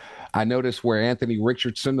 I noticed where Anthony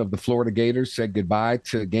Richardson of the Florida Gators said goodbye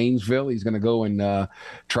to Gainesville. He's going to go and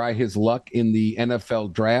try his luck in the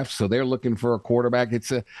NFL draft. So they're looking for a quarterback.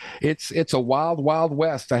 It's a wild, wild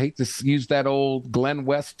west. I hate to use that old Glenn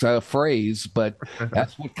West phrase, but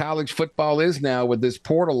that's what college football is now with this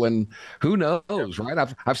portal. And who knows, right?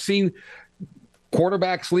 I've seen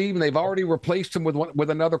quarterbacks leave and they've already replaced him with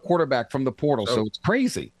another quarterback from the portal. So it's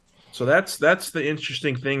crazy. So that's the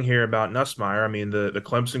interesting thing here about Nussmeier. I mean, the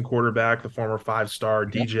Clemson quarterback, the former 5-star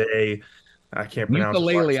DJ, I can't pronounce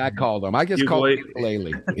Ukulele, I called him. I just called him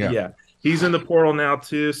Ukulele. Yeah. He's in the portal now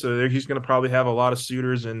too, so he's going to probably have a lot of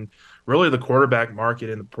suitors. And really, the quarterback market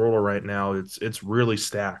in the portal right now, it's really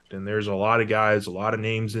stacked, and there's a lot of guys, a lot of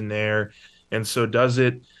names in there. And so does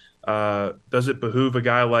it behoove a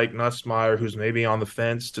guy like Nussmeier, who's maybe on the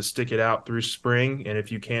fence, to stick it out through spring? And if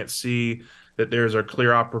you can't see that there's a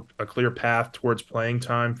clear path towards playing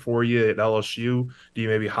time for you at LSU, do you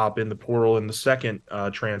maybe hop in the portal in the second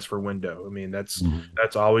transfer window? I mean, that's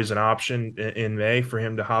always an option in May for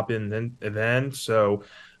him to hop in then. So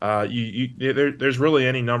there's really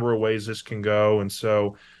any number of ways this can go. And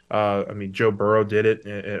so Joe Burrow did it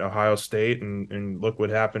at Ohio State, and look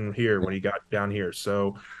what happened here when he got down here.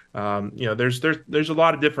 So there's a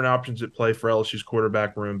lot of different options at play for LSU's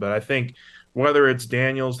quarterback room, but I think whether it's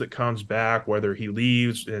Daniels that comes back, whether he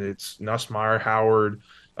leaves, and it's Nussmeier, Howard,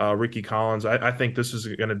 Ricky Collins, I think this is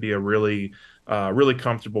going to be a really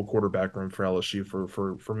comfortable quarterback room for LSU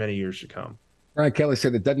for many years to come. Brian Kelly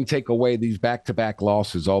said it doesn't take away these back-to-back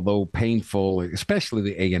losses, although painful, especially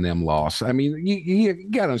the A&M loss. I mean, you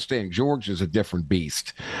got to understand, Georgia's a different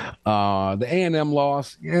beast. The A&M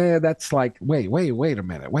loss, that's like, wait a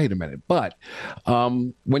minute. But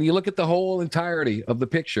when you look at the whole entirety of the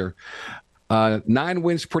picture, 9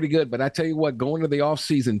 wins pretty good, but I tell you what, going to the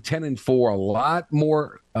offseason 10-4, a lot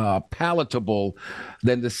more palatable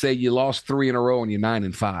than to say you lost 3 in a row and you're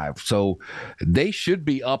 9-5. So they should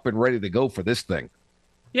be up and ready to go for this thing.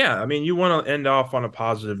 Yeah, I mean, you want to end off on a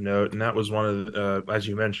positive note, and that was one of the, as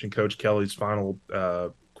you mentioned, Coach Kelly's final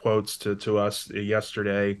quotes to us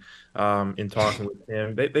yesterday in talking with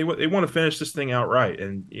him. They want to finish this thing out right,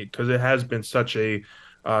 and because it has been such a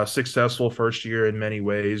successful first year in many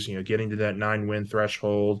ways, getting to that 9-win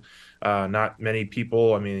threshold. Not many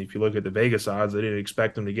people, I mean, if you look at the Vegas odds, they didn't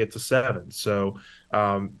expect them to get to 7. So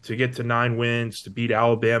to get to 9 wins, to beat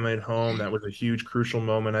Alabama at home, that was a huge, crucial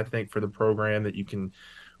moment, I think, for the program, that you can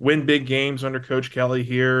win big games under Coach Kelly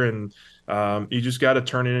here. And You just got to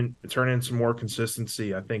turn in some more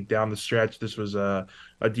consistency. I think down the stretch, this was a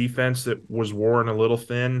defense that was worn a little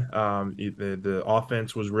thin. The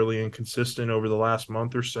offense was really inconsistent over the last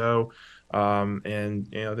month or so. And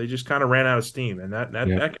they just kind of ran out of steam, and that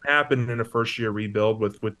can happen in a first year rebuild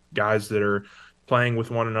with guys that are playing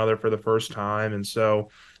with one another for the first time. And so,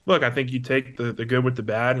 look, I think you take the good with the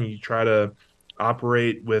bad, and you try to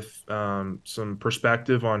operate with some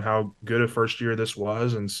perspective on how good a first year this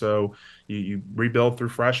was. And so you rebuild through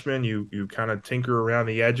freshmen, you kind of tinker around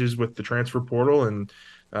the edges with the transfer portal and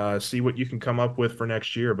see what you can come up with for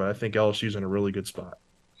next year. But I think LSU's in a really good spot.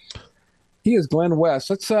 He is Glenn West.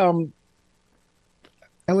 Let's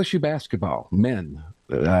LSU basketball men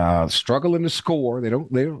struggling to score. They don't.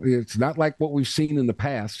 It's not like what we've seen in the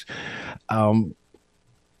past.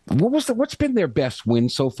 What's been their best win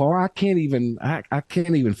so far? I can't even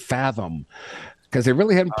fathom, because they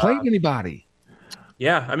really haven't played anybody.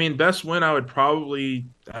 Yeah, I mean, best win, I would probably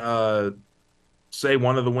say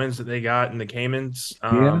one of the wins that they got in the Caymans.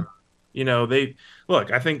 I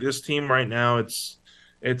think this team right now, it's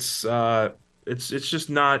just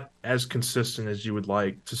not as consistent as you would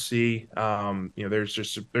like to see. There's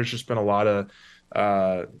just been a lot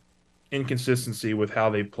of inconsistency with how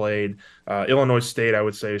they played. Illinois State, I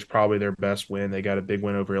would say, is probably their best win. They got a big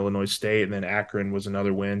win over Illinois State, and then Akron was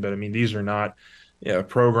another win. But I mean, these are not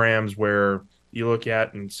programs where you look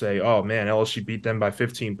at and say, "Oh man, LSU beat them by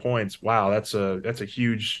 15 points. Wow, that's a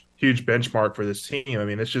huge benchmark for this team." I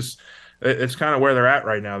mean, it's kind of where they're at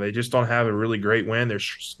right now. They just don't have a really great win.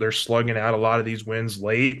 They're slugging out a lot of these wins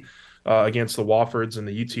late against the Woffords and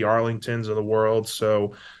the UT Arlingtons of the world.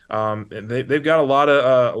 So they've got a lot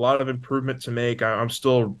of improvement to make. I'm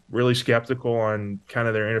still really skeptical on kind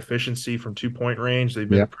of their inefficiency from 2-point range. They've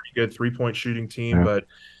been a pretty good 3-point shooting team, but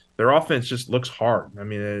their offense just looks hard. I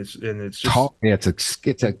mean, it's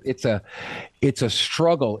a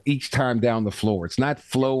struggle each time down the floor. It's not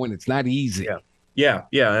flowing. It's not easy. Yeah.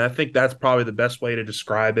 And I think that's probably the best way to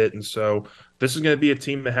describe it. And so this is going to be a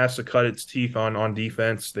team that has to cut its teeth on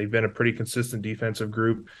defense. They've been a pretty consistent defensive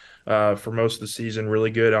group for most of the season,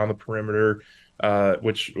 really good on the perimeter,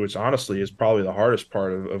 which honestly is probably the hardest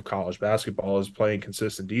part of college basketball, is playing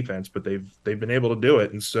consistent defense, but they've been able to do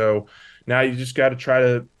it. And so now you just got to try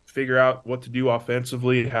to figure out what to do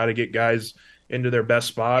offensively, how to get guys into their best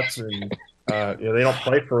spots. And they don't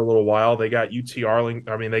play for a little while. They got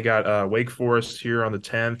they got Wake Forest here on the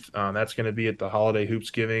 10th. That's going to be at the Holiday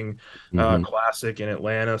Hoopsgiving Classic in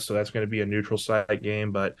Atlanta, so that's going to be a neutral site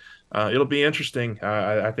game. But it'll be interesting.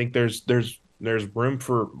 I think there's lots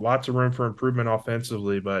of room for improvement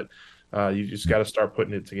offensively, but you just got to start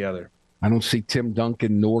putting it together. I don't see Tim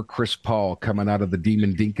Duncan nor Chris Paul coming out of the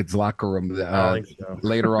Demon Dinkins locker room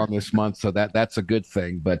later on this month, so that's a good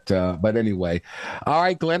thing. But anyway, all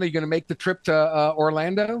right, Glenn, are you going to make the trip to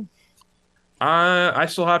Orlando? I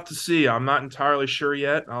still have to see. I'm not entirely sure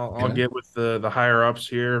yet. I'll get with the higher ups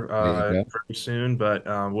here pretty soon, but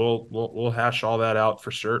we'll hash all that out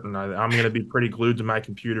for certain. I'm going to be pretty glued to my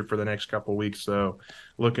computer for the next couple of weeks, so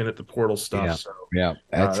looking at the portal stuff.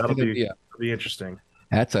 That'll be interesting.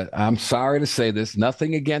 I'm sorry to say this,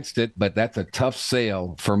 nothing against it, but that's a tough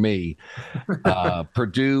sale for me.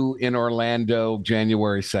 Purdue in Orlando,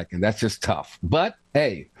 January 2nd. That's just tough. But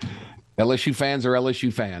hey, LSU fans are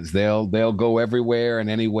LSU fans. They'll go everywhere and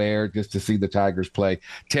anywhere just to see the Tigers play.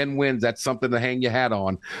 10 wins, that's something to hang your hat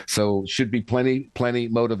on. So should be plenty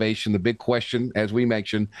motivation. The big question, as we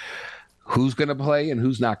mentioned, who's going to play and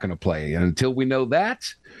who's not going to play. And until we know that,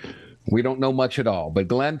 we don't know much at all. But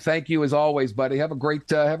Glenn, thank you as always, buddy. Have a great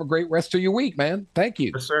rest of your week, man. Thank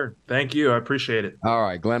you. Yes, sir. Thank you. I appreciate it. All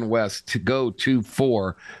right, Glenn West, to go to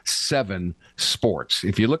 4-7 Sports.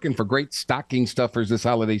 If you're looking for great stocking stuffers this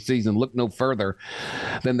holiday season, look no further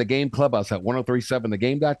than the Game Clubhouse at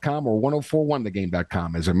 1037thegame.com or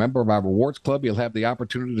 1041thegame.com. As a member of our rewards club, you'll have the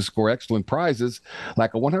opportunity to score excellent prizes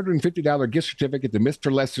like a $150 gift certificate to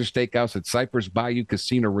Mr. Lester Steakhouse at Cypress Bayou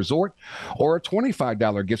Casino Resort, or a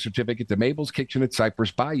 $25 gift certificate to Mabel's Kitchen at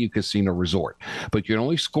Cypress Bayou Casino Resort. But you can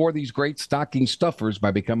only score these great stocking stuffers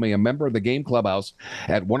by becoming a member of the Game Clubhouse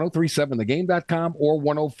at 1037thegame.com or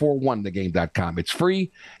 1041thegame.com. It's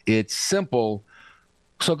free. It's simple.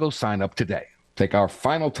 So go sign up today. Take our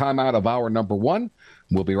final time out of hour number 1.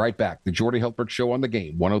 We'll be right back. The Jordy Hilbert Show on the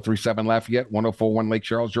Game. 1037 Lafayette, 1041 Lake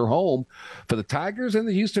Charles, your home for the Tigers and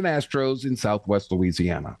the Houston Astros in Southwest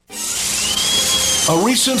Louisiana. A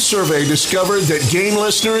recent survey discovered that Game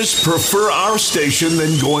listeners prefer our station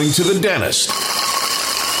than going to the dentist.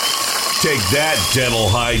 Take that, dental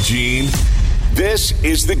hygiene. This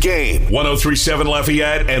is The Game. 1037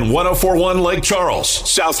 Lafayette and 1041 Lake Charles,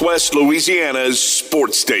 Southwest Louisiana's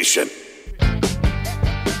sports station.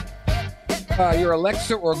 Your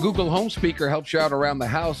Alexa or Google Home speaker helps you out around the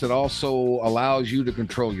house. It also allows you to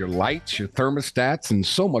control your lights, your thermostats, and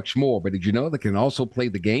so much more. But did you know they can also play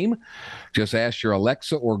the game? Just ask your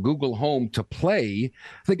Alexa or Google Home to play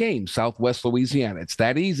the game, Southwest Louisiana. It's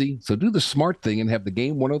that easy. So do the smart thing and have the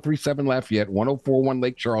game 1037 Lafayette, 1041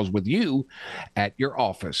 Lake Charles with you at your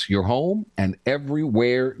office, your home, and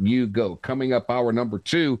everywhere you go. Coming up, hour number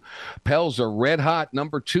 2, Pels are red hot,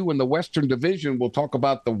 number 2 in the Western Division. We'll talk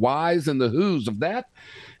about the whys and the whos of that.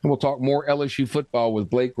 And we'll talk more LSU football with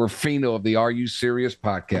Blake Ruffino of the Are You Serious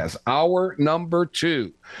podcast. Hour number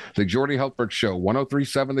 2, the Jordy Hultberg Show,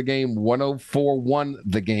 1037 The Game, 1041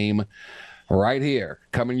 The Game, right here,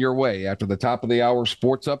 coming your way after the top of the hour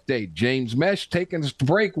sports update. James Mesh taking us to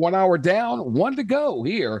break, 1 hour down, 1 to go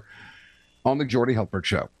here on the Jordy Hultberg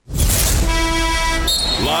Show.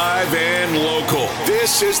 Live and local.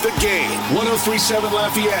 This is The Game. 1037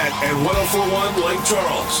 Lafayette and 1041 Lake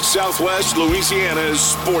Charles. Southwest Louisiana's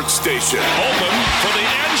sports station. Open for the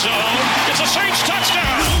end zone. It's a Saints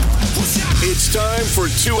touchdown. It's time for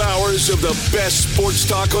 2 hours of the best sports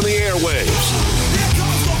talk on the airwaves.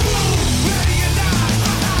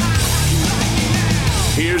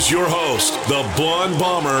 Here's your host, the Blonde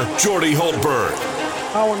Bomber, Jordy Hultberg.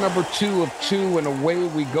 Hour number 2 of 2, and away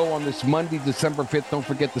we go on this Monday, December 5th. Don't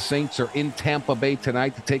forget the Saints are in Tampa Bay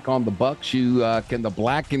tonight to take on the Bucs. Can the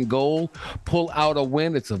black and gold pull out a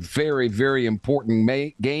win? It's a very, very important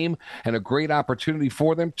game and a great opportunity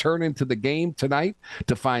for them. Turn into the game tonight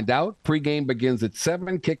to find out. Pre-game begins at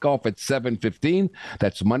 7, kickoff at 7:15.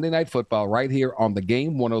 That's Monday Night Football right here on the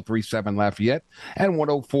Game, 1037 Lafayette and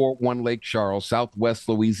 1041 Lake Charles, Southwest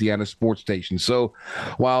Louisiana sports station. So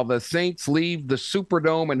while the Saints leave the Superdome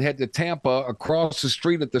and head to Tampa across the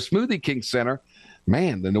street at the Smoothie King Center,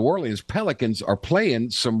 man, the New Orleans Pelicans are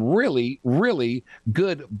playing some really, really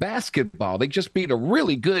good basketball. They just beat a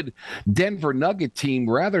really good Denver Nugget team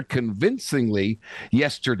rather convincingly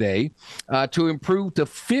yesterday to improve to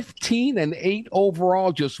 15-8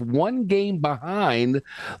 overall, just one game behind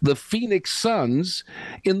the Phoenix Suns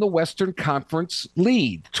in the Western Conference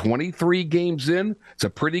lead. 23 games in. It's a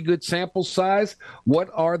pretty good sample size. What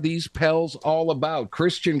are these Pels all about?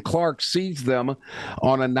 Christian Clark sees them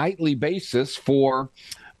on a nightly basis for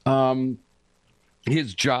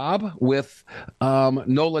his job with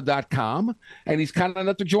NOLA.com, and he's kind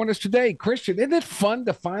enough to join us today. Christian, isn't it fun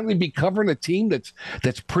to finally be covering a team that's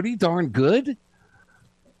pretty darn good?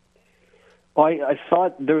 Well, I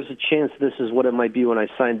thought there was a chance this is what it might be when I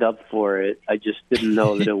signed up for it. I just didn't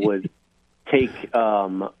know that it would take,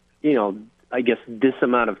 I guess this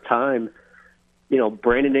amount of time.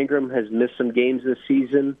 Brandon Ingram has missed some games this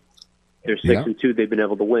season. They're 6-2. They've been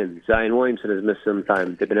able to win. Zion Williamson has missed some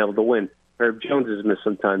time. They've been able to win. Herb Jones has missed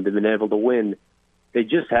some time. They've been able to win. They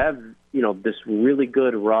just have, this really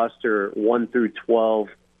good roster, 1 through 12,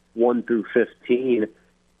 1 through 15.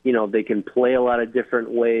 They can play a lot of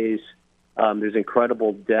different ways. There's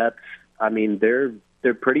incredible depth. I mean,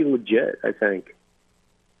 they're pretty legit, I think.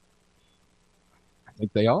 I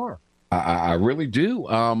think they are. I really do.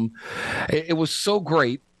 It was so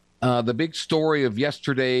great. The big story of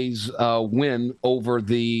yesterday's win over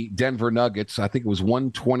the Denver Nuggets, I think it was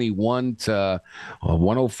 121 to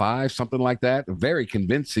 105, something like that. A very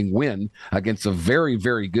convincing win against a very,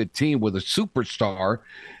 very good team with a superstar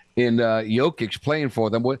in Jokic playing for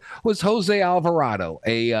them. Was Jose Alvarado,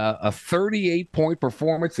 a 38-point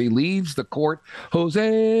performance. He leaves the court.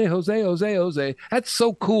 Jose. That's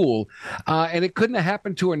so cool. And it couldn't have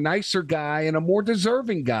happened to a nicer guy and a more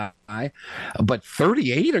deserving guy. But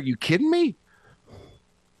 38? Are you kidding me?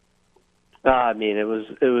 I mean, it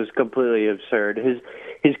was completely absurd.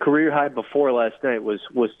 His career high before last night was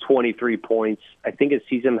 23 points. I think his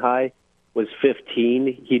season high was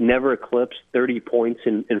 15. He never eclipsed 30 points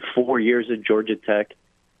in 4 years at Georgia Tech.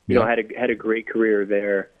 Had a great career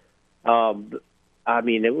there. I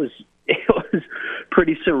mean, it was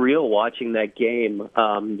pretty surreal watching that game.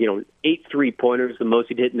 8 3-pointers, the most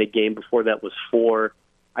he'd hit in the game. Before that was 4.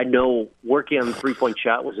 I know working on the 3-point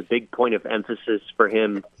shot was a big point of emphasis for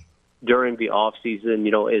him during the offseason.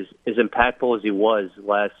 As impactful as he was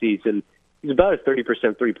last season, he's about a 30%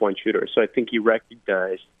 3-point shooter. So I think he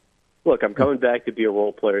recognized, look, I'm coming back to be a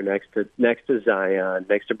role player next to Zion,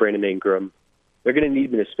 next to Brandon Ingram. They're going to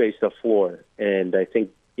need me to space the floor, and I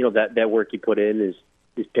think that work he put in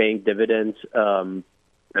is paying dividends. I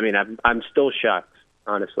mean, I'm still shocked,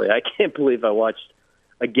 honestly. I can't believe I watched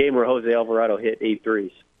a game where Jose Alvarado hit 8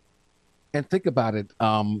 threes. And think about it.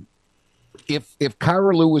 If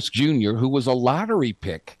Kyra Lewis Jr., who was a lottery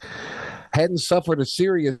pick, hadn't suffered a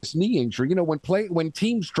serious knee injury, when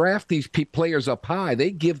teams draft these players up high,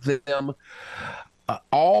 they give them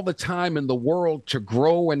all the time in the world to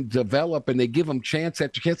grow and develop, and they give him chance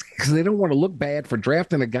after chance because they don't want to look bad for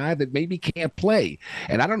drafting a guy that maybe can't play.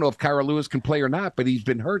 And I don't know if Kira Lewis can play or not, but he's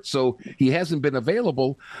been hurt, so he hasn't been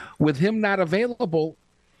available. With him not available,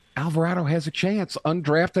 Alvarado has a chance.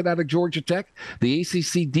 Undrafted out of Georgia Tech, the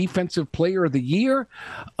ACC Defensive Player of the Year.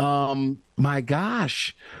 My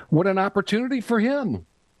gosh, what an opportunity for him.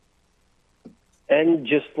 And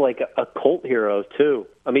just like a cult hero, too.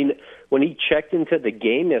 I mean, when he checked into the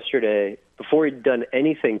game yesterday, before he'd done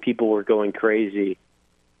anything, people were going crazy.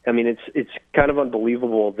 I mean, it's kind of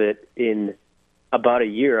unbelievable that in about a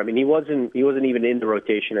year, I mean, he wasn't even in the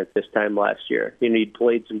rotation at this time last year. You know, he'd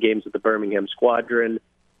played some games with the Birmingham Squadron,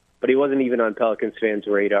 but he wasn't even on Pelicans fans'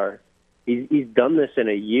 radar. He's done this in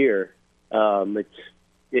a year.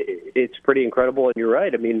 It's pretty incredible, and you're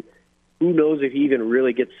right. I mean, who knows if he even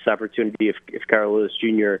really gets this opportunity if Kira Lewis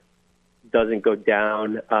Jr. doesn't go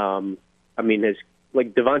down. I mean,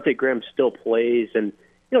 like Devontae Graham still plays, and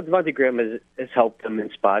Devontae Graham has helped them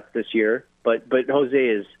in spots this year, but Jose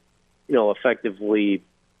is effectively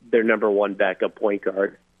their number one backup point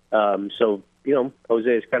guard. So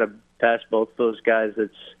Jose has kind of passed both those guys.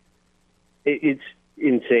 It's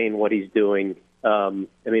insane what he's doing. I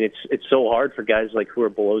mean, it's so hard for guys like who are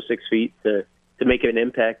below 6 feet to make an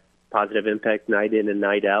impact. Positive impact night in and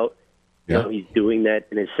night out. Yeah. He's doing that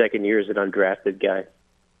in his second year as an undrafted guy.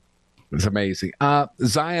 It's amazing.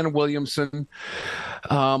 Zion Williamson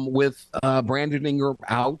with Brandon Ingram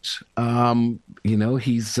out.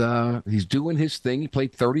 He's doing his thing. He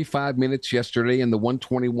played 35 minutes yesterday in the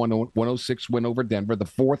 121-106 win over Denver, the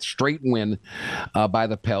fourth straight win by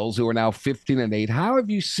the Pels, who are now 15-8. How have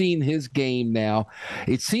you seen his game now?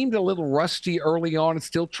 It seemed a little rusty early on and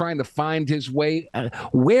still trying to find his way.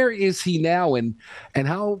 Where is he now, and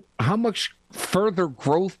how much further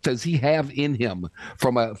growth does he have in him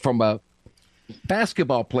from a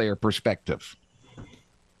basketball player perspective?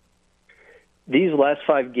 These last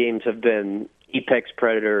 5 games have been apex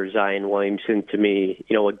predator Zion Williamson to me.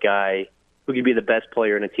 A guy who could be the best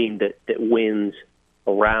player in a team that wins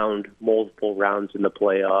around multiple rounds in the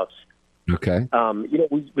playoffs. Okay.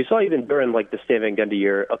 We saw even during like the Stan Van Gundy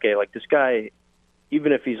year. Okay, like this guy,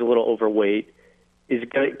 even if he's a little overweight,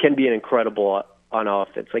 can be an incredible on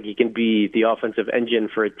offense. Like he can be the offensive engine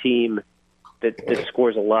for a team that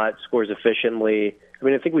scores a lot, scores efficiently. I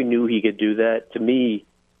mean, I think we knew he could do that. To me,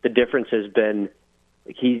 the difference has been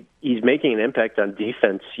like he's making an impact on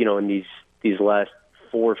defense, in these last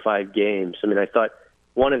 4 or 5 games. I mean, I thought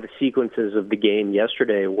one of the sequences of the game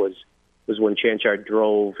yesterday was when Chanchard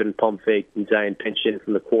drove and pump faked and Zion pinched in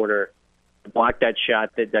from the corner, blocked that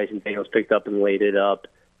shot that Dyson Daniels picked up and laid it up.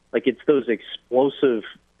 Like it's those explosive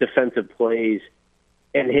defensive plays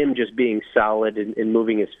and him just being solid and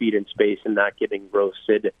moving his feet in space and not getting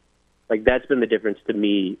roasted. Like that's been the difference to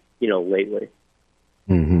me, lately.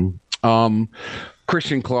 Mm-hmm.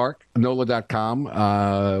 Christian Clark, NOLA.com,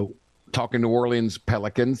 talking New Orleans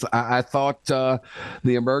Pelicans. I thought the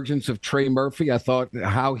emergence of Trey Murphy, I thought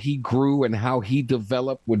how he grew and how he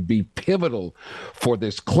developed would be pivotal for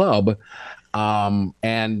this club.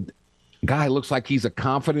 And guy looks like he's a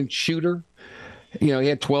confident shooter. He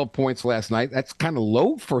had 12 points last night. That's kind of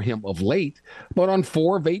low for him of late, but on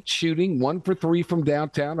 4 of 8 shooting, 1 for 3 from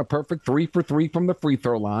downtown, a perfect 3 for 3 from the free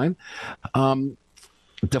throw line.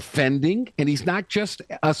 Defending, and he's not just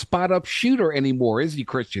a spot up shooter anymore, is he,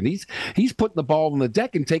 Christian? He's putting the ball on the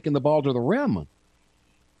deck and taking the ball to the rim.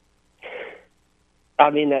 I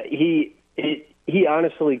mean, he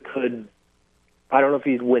honestly could. I don't know if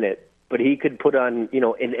he'd win it, but he could put on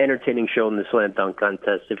an entertaining show in the slam dunk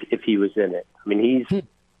contest if he was in it. I mean, he's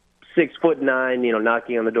 6'9",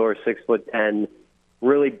 knocking on the door, 6'10",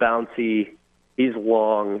 really bouncy. He's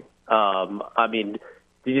long. I mean,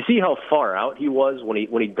 did you see how far out he was when he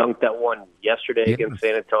dunked that one yesterday against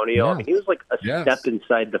San Antonio? Yes. I mean, he was like a step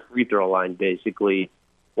inside the free throw line basically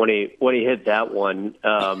when he hit that one.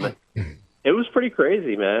 It was pretty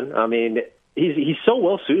crazy, man. I mean, he's so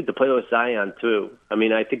well suited to play with Zion too. I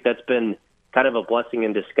mean, I think that's been kind of a blessing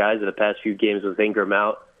in disguise in the past few games with Ingram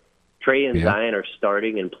out. Trey and Zion are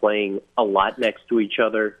starting and playing a lot next to each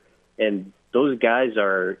other, and those guys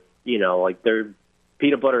are, like they're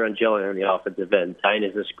peanut butter and jelly on the offensive end. Zion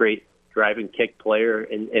is this great driving kick player,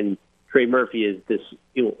 and Trey Murphy is this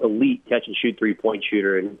elite catch and shoot 3-point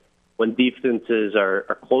shooter. And when defenses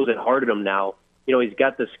are closing hard at him now, he's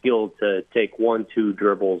got the skill to take 1-2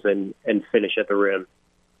 dribbles and finish at the rim.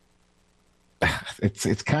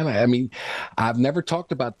 It's kind of, I mean, I've never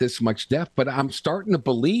talked about this much depth, but I'm starting to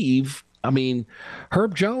believe I mean,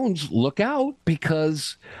 Herb Jones, look out,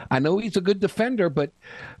 because I know he's a good defender, but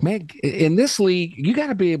man, in this league, you got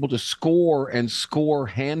to be able to score and score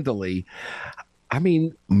handily. I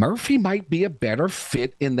mean, Murphy might be a better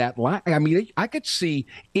fit in that line. I mean, I could see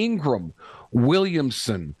Ingram,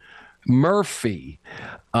 Williamson, Murphy,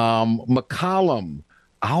 McCollum,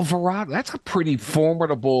 Alvarado. That's a pretty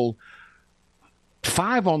formidable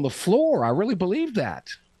five on the floor. I really believe that.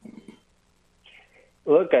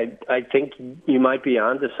 Look, I think you might be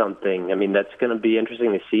onto something. I mean, that's going to be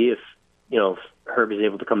interesting to see if Herb is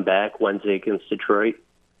able to come back Wednesday against Detroit.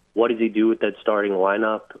 What does he do with that starting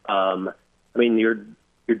lineup? I mean, you're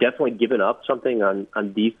definitely giving up something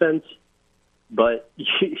on defense, but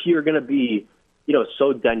you're going to be,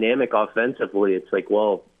 so dynamic offensively. It's like,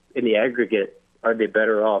 well, in the aggregate, are they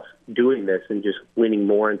better off doing this and just leaning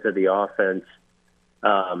more into the offense?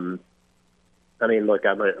 I mean, look,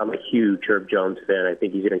 I'm a huge Herb Jones fan. I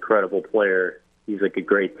think he's an incredible player. He's like a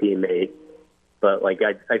great teammate. But like,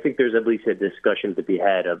 I think there's at least a discussion to be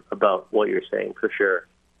had about what you're saying for sure.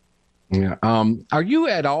 Yeah. Are you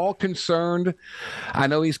at all concerned? I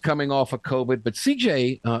know he's coming off of COVID, but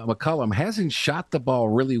CJ McCollum hasn't shot the ball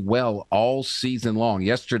really well all season long.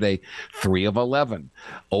 Yesterday, 3 of 11,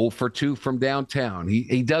 0 for 2 from downtown.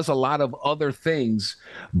 He does a lot of other things,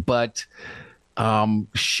 but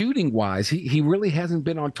shooting wise, he really hasn't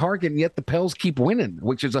been on target, and yet the Pels keep winning,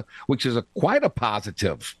 which is quite a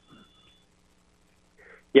positive.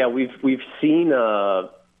 Yeah, we've seen.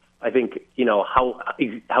 I think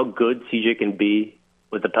how good CJ can be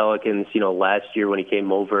with the Pelicans. Last year when he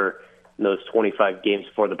came over in those 25 games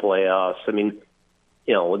before the playoffs. I mean,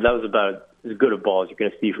 that was about as good a ball as you're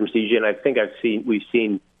going to see from CJ. And I think we've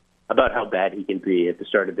seen about how bad he can be at the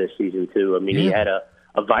start of this season too. I mean, He had a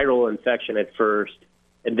viral infection at first,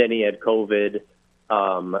 and then he had COVID.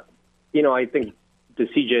 I think the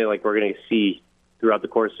CJ like we're going to see throughout the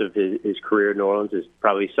course of his career in New Orleans is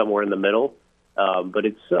probably somewhere in the middle. But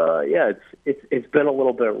it's been a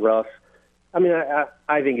little bit rough. I mean,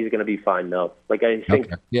 I think he's going to be fine though. Like I think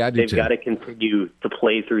they've got to continue to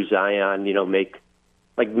play through Zion. Make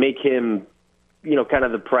him, kind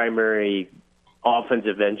of the primary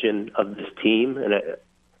offensive engine of this team.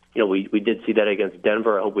 And we did see that against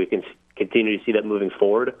Denver. I hope we can continue to see that moving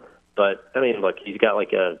forward. But I mean, look, he's got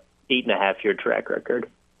like a 8.5-year track record.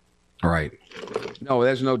 All right. No,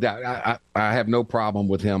 there's no doubt. I have no problem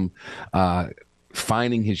with him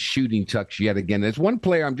finding his shooting touch yet again. There's one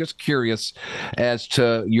player I'm just curious as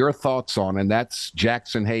to your thoughts on, and that's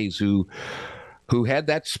Jackson Hayes, who had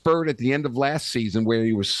that spurt at the end of last season where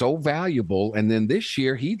he was so valuable, and then this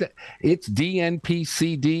year it's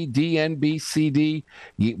DNPCD, DNBCD,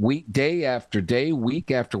 day after day, week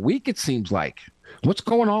after week. It seems like. What's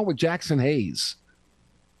going on with Jackson Hayes?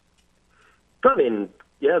 I mean,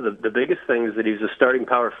 yeah, the biggest thing is that he's a starting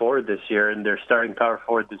power forward this year, and their starting power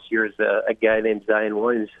forward this year is a guy named Zion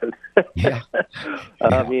Williamson. Yeah.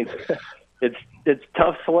 I mean, it's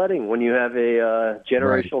tough sledding when you have a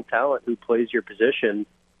generational talent who plays your position.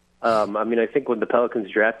 I mean, I think when the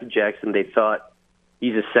Pelicans drafted Jackson, they thought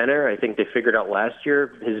he's a center. I think they figured out last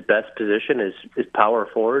year his best position is power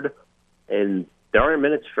forward, and there aren't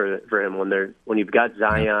minutes for him when you've got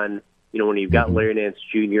Zion. When you've got Larry Nance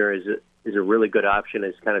Jr. is a really good option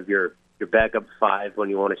as kind of your backup five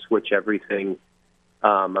when you want to switch everything.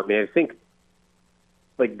 I mean, I think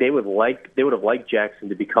like they would have liked Jackson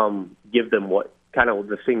to give them what kind of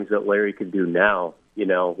the things that Larry could do now.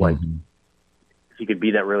 Like if he could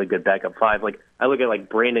be that really good backup five. Like I look at like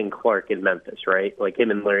Brandon Clark in Memphis, right? Like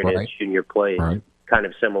him and Larry Nance Jr. play kind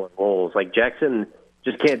of similar roles. Like Jackson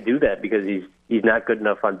just can't do that because he's not good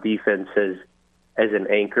enough on defense as an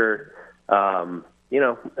anchor.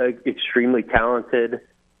 Extremely talented.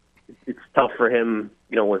 It's tough for him,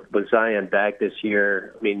 with Zion back this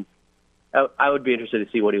year. I mean, I would be interested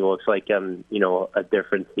to see what he looks like on, a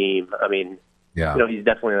different team. I mean, he's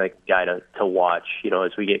definitely like a guy to watch,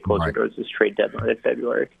 as we get closer towards this trade deadline in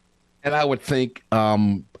February. And I would think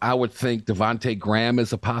Devontae Graham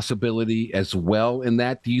is a possibility as well in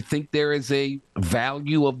that. Do you think there is a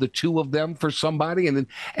value of the two of them for somebody? And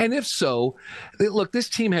if so, look, this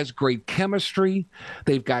team has great chemistry.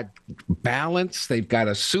 They've got balance. They've got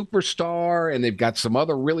a superstar, and they've got some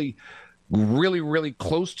other really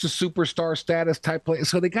close to superstar status type players.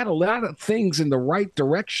 So they got a lot of things in the right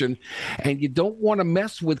direction, and you don't want to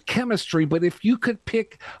mess with chemistry. But if you could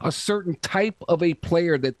pick a certain type of a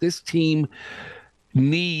player that this team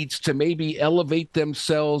needs to maybe elevate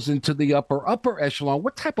themselves into the upper echelon,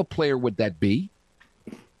 what type of player would that be?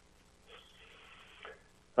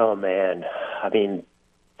 Oh, man. I mean,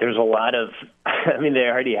 there's a lot of – I mean, they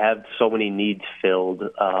already have so many needs filled.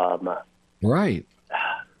 Right.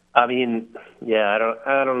 I mean, yeah,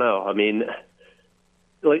 I don't know. I mean,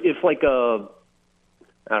 like if like I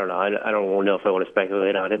don't know. I don't know if I want to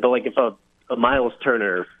speculate on it, but like if a Miles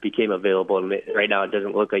Turner became available, and right now it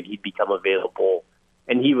doesn't look like he'd become available,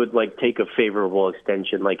 and he would like take a favorable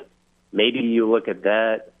extension, like maybe you look at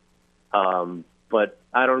that. But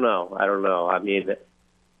I don't know. I mean,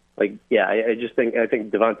 like, yeah, I think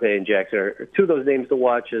Devontae and Jackson are two of those names to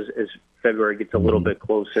watch as February gets a little bit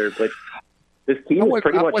closer. But this team is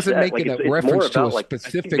pretty much I wasn't set. making like, a it's reference more to about, a like,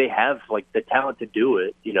 specific. I think they have like the talent to do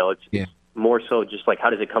it. You know, it's more so just like how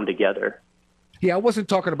does it come together. Yeah, I wasn't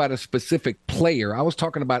talking about a specific player. I was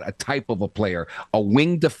talking about a type of a player, a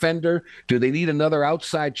wing defender. Do they need another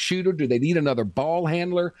outside shooter? Do they need another ball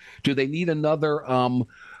handler? Do they need another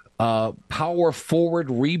power forward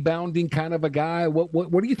rebounding kind of a guy? What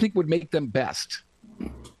do you think would make them best?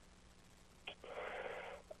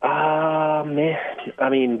 Man, I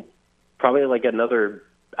mean, probably like another,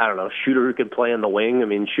 I don't know, shooter who can play on the wing. I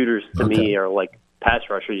mean, shooters to me are like pass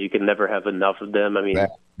rushers. You can never have enough of them. I mean,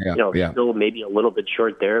 still maybe a little bit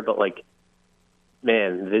short there, but like,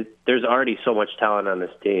 man, there's already so much talent on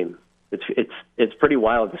this team. It's pretty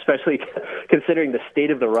wild, especially considering the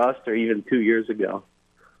state of the roster even 2 years ago.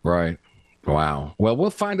 Right. Wow. Well, we'll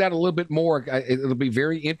find out a little bit more. It'll be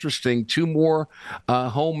very interesting. 2 more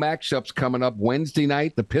home matchups coming up. Wednesday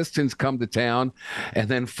night, the Pistons come to town. And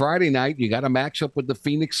then Friday night, you got a matchup with the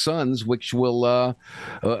Phoenix Suns, which will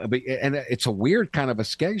be, and it's a weird kind of a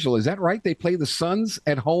schedule. Is that right? They play the Suns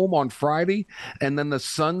at home on Friday and then the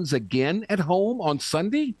Suns again at home on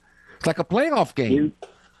Sunday? It's like a playoff game.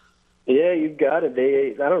 Yeah, you got it.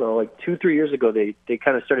 I don't know, like 2-3 years ago, they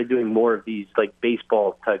kind of started doing more of these like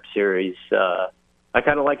baseball type series. I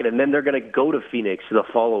kind of like it. And then they're going to go to Phoenix the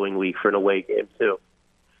following week for an away game too.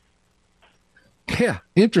 Yeah,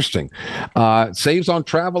 interesting. Saves on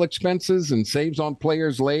travel expenses and saves on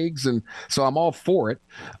players' legs, and so I'm all for it.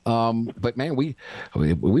 But man, we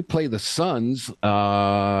play the Suns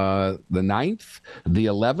the 9th, the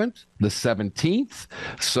 11th, the 17th.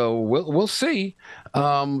 So we'll see.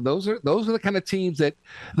 Those are the kind of teams that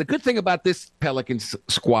the good thing about this Pelicans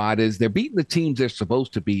squad is they're beating the teams they're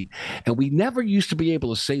supposed to beat, and we never used to be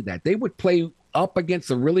able to say that. They would play up against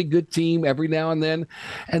a really good team every now and then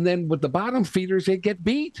with the bottom feeders they get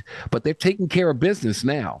beat, but they're taking care of business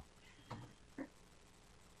now.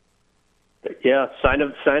 Yeah, sign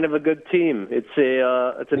of a good team. It's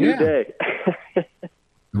a new day. It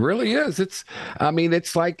really is. It's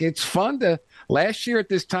like it's fun to. Last year at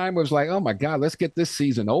this time it was like, oh my God, let's get this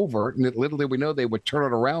season over. And little did we know they would turn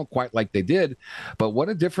it around quite like they did. But what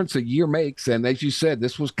a difference a year makes. And as you said,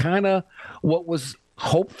 this was kind of what was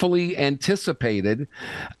hopefully anticipated,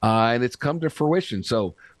 and it's come to fruition.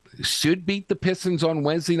 So should beat the Pistons on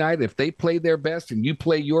Wednesday night. If they play their best and you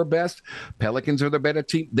play your best, Pelicans are the better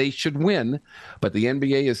team. They should win, but the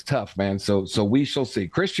NBA is tough, man. So we shall see.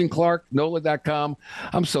 Christian Clark, NOLA.com.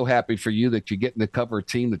 I'm so happy for you that you're getting to cover a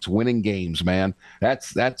team that's winning games, man.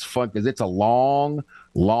 That's fun because it's a long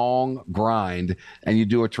grind, and you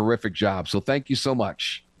do a terrific job. So thank you so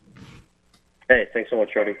much. Hey, thanks so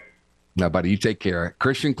much, Jody. Now, buddy, you take care.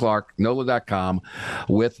 Christian Clark, NOLA.com,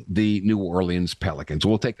 with the New Orleans Pelicans.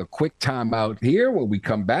 We'll take a quick time out here. When we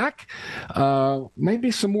come back,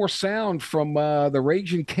 maybe some more sound from the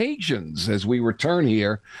Raging Cajuns as we return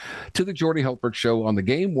here to the Jordy Hultberg Show on the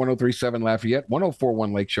Game, 103.7 Lafayette,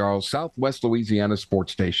 104.1 Lake Charles, Southwest Louisiana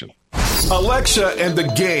Sports Station. Alexa and the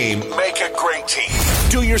Game make a great team.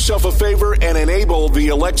 Do yourself a favor and enable the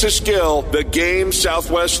Alexa skill, the Game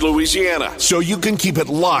Southwest Louisiana, so you can keep it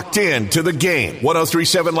locked in to the Game.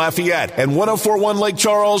 103.7 Lafayette and 104.1 Lake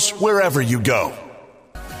Charles, wherever you go.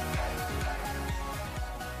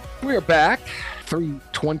 We are back,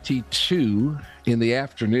 3:22 in the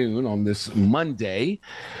afternoon on this Monday,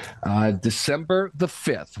 December the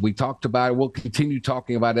 5th. We'll continue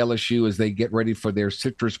talking about LSU as they get ready for their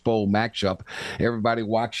Citrus Bowl matchup. Everybody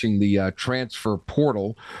watching the transfer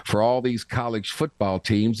portal for all these college football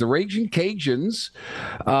teams. The Raging Cajuns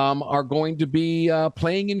are going to be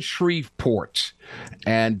playing in Shreveport.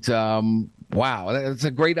 And wow, that's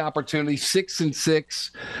a great opportunity.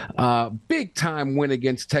 6-6, big time win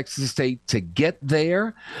against Texas State to get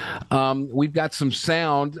there. We've got some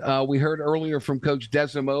sound we heard earlier from Coach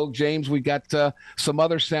Desimo. James, we got some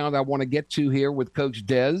other sound I want to get to here with Coach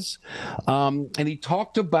Des. And he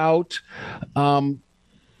talked about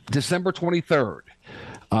December 23rd.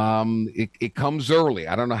 It comes early.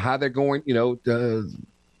 I don't know how they're going,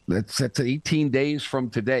 that's 18 days from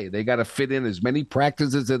today. They got to fit in as many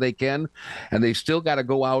practices as they can, and they still got to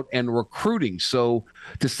go out and recruiting. So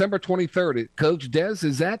December 23rd, Coach Des,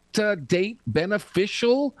 is that date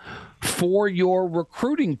beneficial for your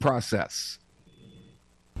recruiting process?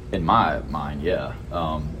 In my mind, yeah.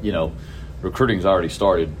 Recruiting's already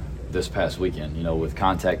started this past weekend, with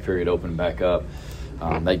contact period opening back up.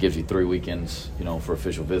 That gives you 3 weekends, for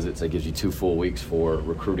official visits. That gives you 2 full weeks for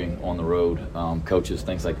recruiting on the road, coaches,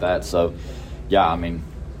 things like that. So, yeah,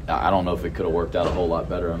 I don't know if it could have worked out a whole lot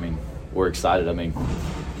better. We're excited.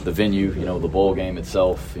 The venue, the bowl game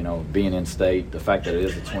itself, being in state, the fact that it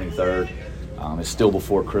is the 23rd, it's still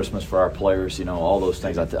before Christmas for our players, all those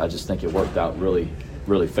things. I just think it worked out really,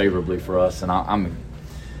 really favorably for us. And I'm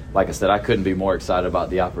like I said, I couldn't be more excited about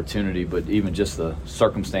the opportunity, but even just the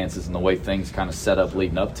circumstances and the way things kind of set up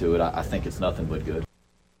leading up to it, I think it's nothing but good.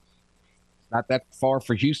 Not that far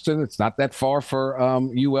for Houston. It's not that far for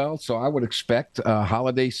UL. So I would expect a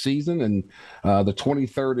holiday season. And the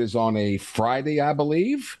 23rd is on a Friday, I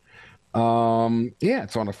believe. It's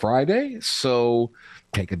on a Friday. So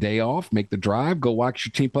take a day off, make the drive, go watch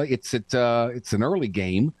your team play. It's an early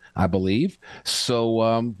game, I believe.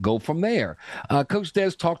 So go from there. Coach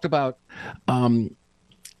Des talked about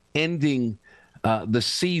ending the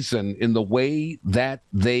season in the way that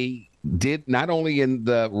they did, not only in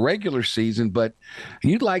the regular season, but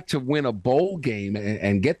you'd like to win a bowl game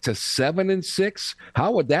and get to 7-6.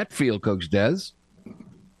 How would that feel, Coach Des?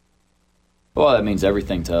 Well, that means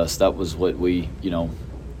everything to us. That was what we,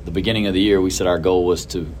 the beginning of the year, we said our goal was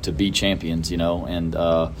to be champions, and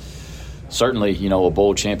certainly, a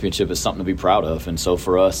bowl championship is something to be proud of. And so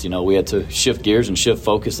for us, we had to shift gears and shift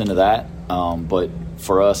focus into that. But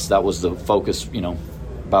for us, that was the focus,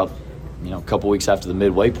 about a couple weeks after the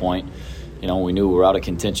midway point, we knew we were out of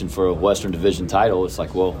contention for a Western Division title. It's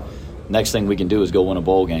like, well, next thing we can do is go win a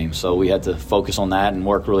bowl game. So we had to focus on that and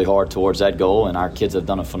work really hard towards that goal, and our kids have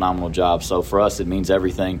done a phenomenal job. So for us, it means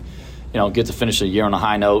everything. Get to finish a year on a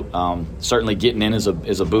high note. Certainly getting in is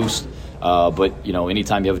a boost. But,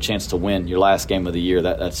 anytime you have a chance to win your last game of the year,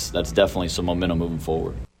 that's definitely some momentum moving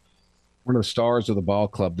forward. One of the stars of the ball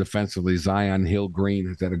club defensively, Zion Hill-Green,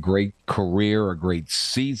 has had a great career, a great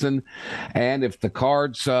season. And if the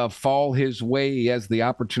cards fall his way, he has the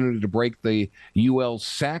opportunity to break the UL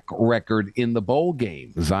sack record in the bowl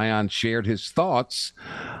game. Zion shared his thoughts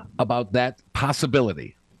about that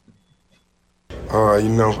possibility.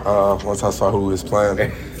 Once I saw who was playing,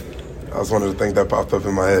 that was one of the things that popped up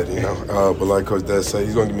in my head, But like Coach Des said,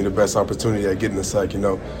 he's going to give me the best opportunity at getting the sack, And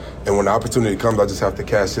when the opportunity comes, I just have to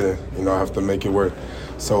cash it in. I have to make it work.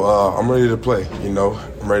 So I'm ready to play,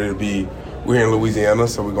 I'm ready to be – we're here in Louisiana,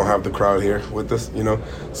 so we're going to have the crowd here with us,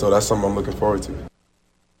 So that's something I'm looking forward to.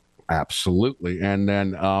 Absolutely. And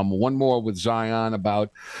then one more with Zion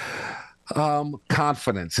about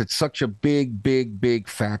confidence. It's such a big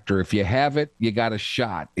factor. If you have it, you got a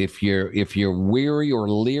shot. If you're weary or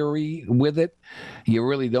leery with it, you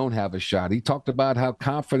really don't have a shot. He talked about how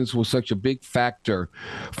confidence was such a big factor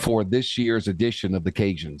for this year's edition of the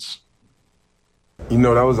Cajuns.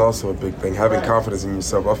 That was also a big thing, having confidence in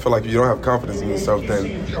yourself. I feel like if you don't have confidence in yourself,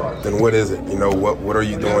 then what is it? What are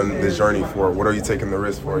you doing this journey for? What are you taking the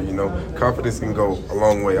risk for? Confidence can go a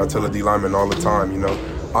long way. I tell the D linemen all the time,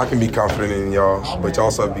 I can be confident in y'all, but you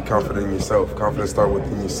also have to be confident in yourself. Confidence starts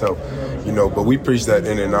within yourself, But we preach that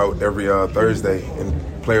in and out every Thursday in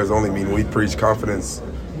players only meeting. We preach confidence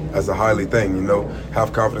as a highly thing,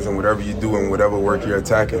 Have confidence in whatever you do and whatever work you're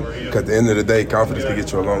attacking. Because at the end of the day, confidence can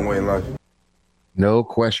get you a long way in life. No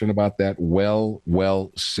question about that.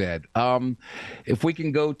 Well said. If we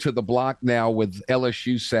can go to the block now with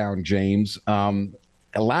LSU sound, James.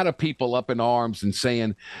 A lot of people up in arms and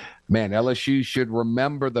saying, man, LSU should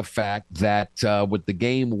remember the fact that with the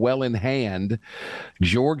game well in hand,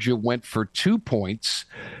 Georgia went for 2 points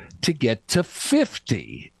to get to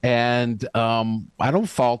 50. And I don't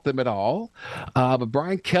fault them at all. But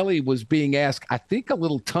Brian Kelly was being asked, I think a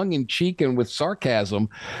little tongue-in-cheek and with sarcasm,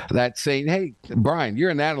 that saying, hey, Brian, you're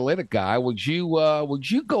an analytic guy. Would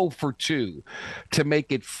you go for 2 to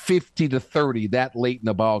make it 50-30 that late in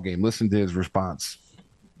the ballgame? Listen to his response.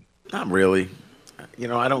 Not really.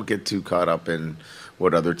 I don't get too caught up in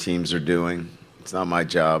what other teams are doing. It's not my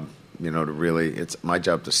job, it's my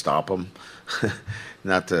job to stop them,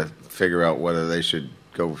 not to figure out whether they should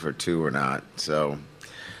go for 2 or not. So,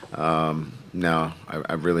 no,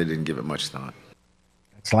 I really didn't give it much thought.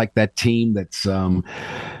 It's like that team that's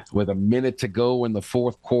with a minute to go in the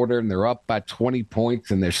fourth quarter and they're up by 20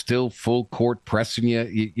 points and they're still full court pressing you.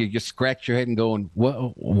 You just scratch your head and going,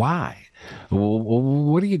 well, why? Well,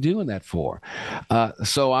 what are you doing that for?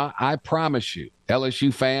 So I promise you,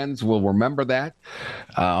 LSU fans will remember that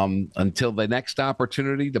until the next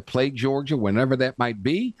opportunity to play Georgia, whenever that might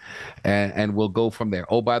be, and we'll go from there.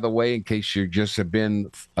 Oh, by the way, in case you just have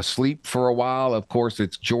been asleep for a while, of course,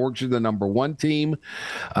 it's Georgia, the number 1 team,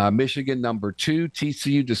 Michigan, number 2.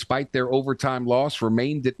 TCU, despite their overtime loss,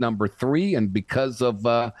 remained at number 3, and because of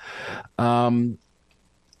the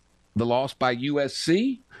loss by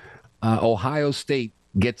USC, Ohio State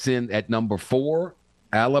gets in at number 4.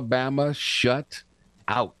 Alabama shut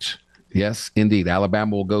out. Yes, indeed.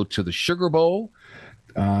 Alabama will go to the Sugar Bowl,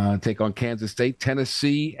 take on Kansas State.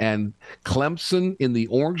 Tennessee and Clemson in the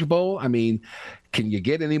Orange Bowl. I mean, can you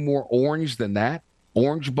get any more orange than that?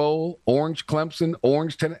 Orange Bowl, Orange Clemson,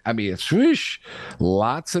 Orange Tennessee. I mean, it's whoosh,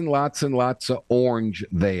 lots and lots and lots of orange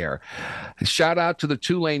there. Shout out to the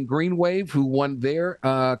Tulane Green Wave, who won their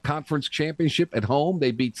conference championship at home.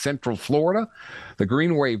 They beat Central Florida. The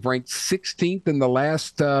Green Wave ranked 16th in the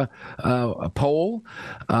last poll.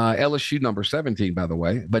 LSU number 17, by the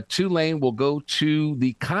way. But Tulane will go to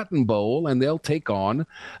the Cotton Bowl, and they'll take on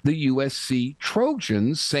the USC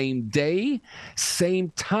Trojans same day,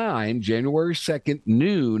 same time, January 2nd,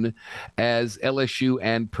 noon, as LSU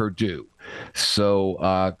and Purdue.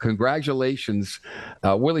 So congratulations,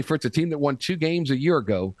 Willie Fritz, a team that won 2 games a year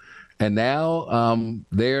ago. And now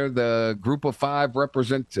they're the Group of 5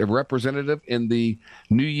 representative in the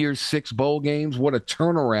New Year's 6 bowl games. What a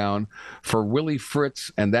turnaround for Willie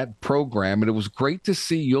Fritz and that program. And it was great to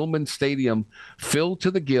see Yulman Stadium filled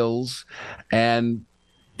to the gills, and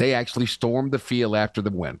they actually stormed the field after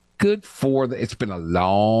the win. Good for it's been a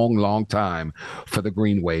long, long time for the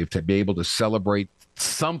Green Wave to be able to celebrate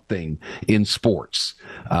something in sports.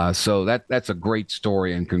 So that's a great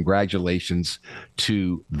story, and congratulations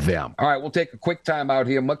to them. All right, we'll take a quick time out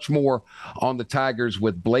here. Much more on the Tigers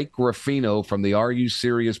with Blake Ruffino from the Are You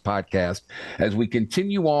Serious podcast as we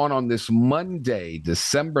continue on this Monday,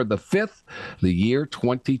 December the 5th, the year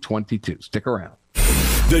 2022. Stick around.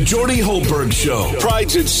 The Jordy Holberg Show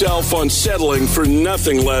prides itself on settling for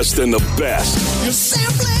nothing less than the best. You're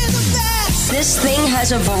simply the best. This thing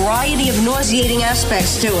has a variety of nauseating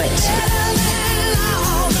aspects to it.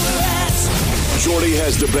 Jordy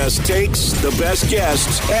has the best takes, the best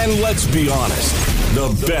guests, and let's be honest,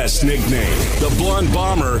 the best nickname. The Blonde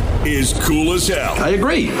Bomber is cool as hell. I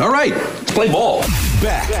agree. All right, let's play ball.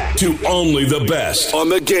 Back to only the best on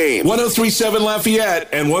the game. 103.7 Lafayette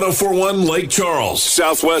and 104.1 Lake Charles,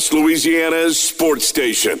 Southwest Louisiana's sports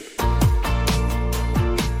station.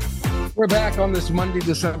 We're back on this Monday,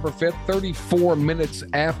 December 5th, 34 minutes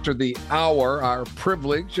after the hour. Our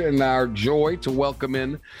privilege and our joy to welcome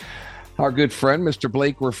in our good friend, Mr.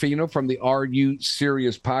 Blake Ruffino from the Are You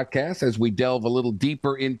Serious podcast, as we delve a little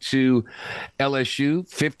deeper into LSU.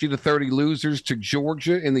 50-30 losers to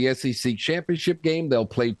Georgia in the SEC championship game. They'll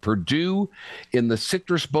play Purdue in the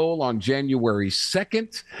Citrus Bowl on January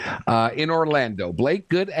 2nd in Orlando. Blake,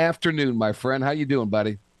 good afternoon, my friend. How you doing,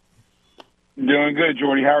 buddy? Doing good,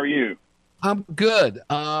 Jordy. How are you? I'm good.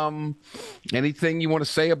 Anything you want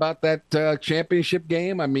to say about that championship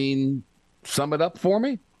game? I mean, sum it up for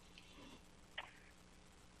me.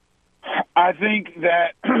 I think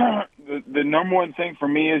that the number one thing for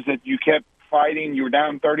me is that you kept fighting. You were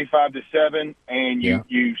down 35-7, and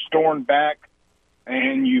you stormed back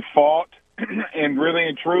and you fought. And really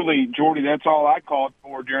and truly, Jordy, that's all I called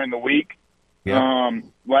for during the week. Yeah.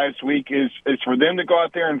 Last week is for them to go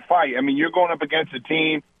out there and fight. I mean, you're going up against a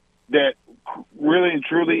team that really and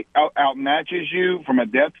truly outmatches you from a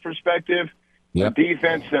depth perspective. Yep. A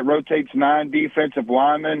defense that rotates 9 defensive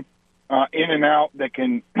linemen in and out that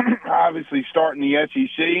can obviously start in the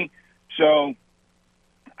SEC. So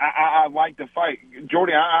I like the fight.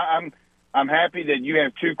 Jordy, I'm happy that you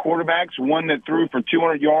have 2 quarterbacks, one that threw for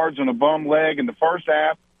 200 yards on a bum leg in the first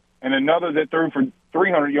half and another that threw for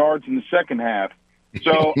 300 yards in the second half.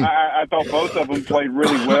 So I thought both of them played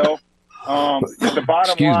really well. The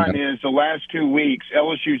bottom line is the last 2 weeks,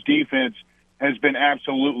 LSU's defense has been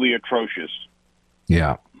absolutely atrocious.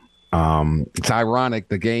 Yeah. It's ironic.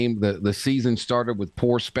 The season started with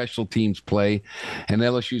poor special teams play, and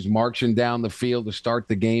LSU's marching down the field to start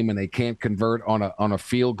the game, and they can't convert on a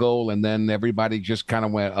field goal, and then everybody just kind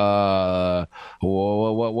of went,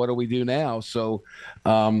 what do we do now? So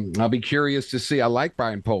I'll be curious to see. I like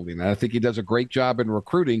Brian Polian, and I think he does a great job in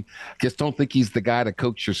recruiting. Just don't think he's the guy to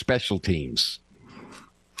coach your special teams.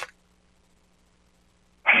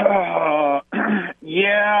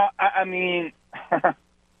 Yeah, I mean.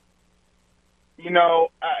 You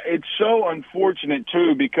know, it's so unfortunate,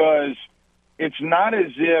 too, because it's not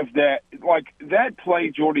as if that, like, that play,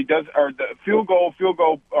 Jordy, does, or the field goal,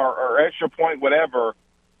 or extra point, whatever,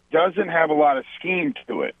 doesn't have a lot of scheme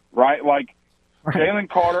to it, right? Like, Jalen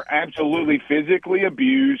Carter absolutely physically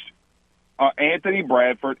abused Anthony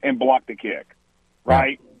Bradford and blocked the kick,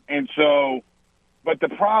 right? Yeah. And so, but the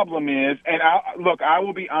problem is, and I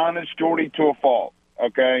will be honest, Jordy, to a fault,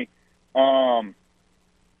 okay?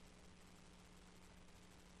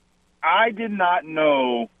 I did not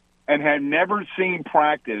know and had never seen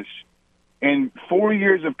practice in 4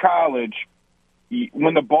 years of college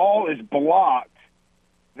when the ball is blocked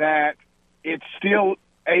that it's still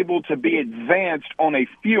able to be advanced on a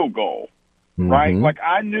field goal, right? Like,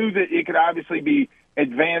 I knew that it could obviously be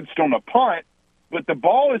advanced on a punt, but the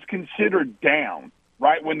ball is considered down,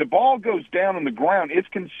 right? When the ball goes down on the ground, it's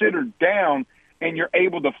considered down, and you're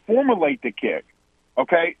able to formulate the kick,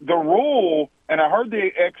 okay? The rule, and I heard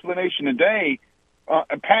the explanation today,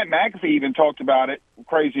 Pat McAfee even talked about it,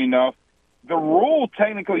 crazy enough. The rule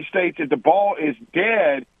technically states that the ball is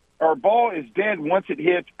dead, or ball is dead once it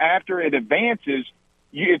hits after it advances.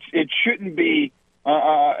 It shouldn't be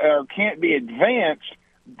or can't be advanced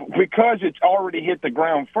because it's already hit the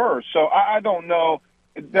ground first. So I don't know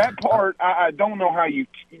that part. I don't know how you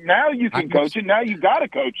now you can coach it. Now you got to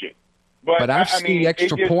coach it. But I've seen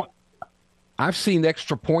extra point. I've seen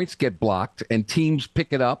extra points get blocked and teams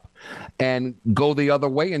pick it up and go the other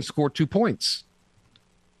way and score 2 points.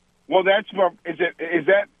 Well, that's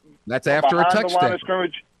after a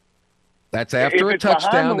touchdown. That's after a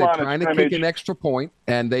touchdown. They're trying to kick an extra point,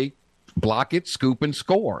 and they block it, scoop, and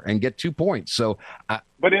score, and get 2 points. So,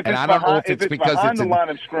 but if it's behind the line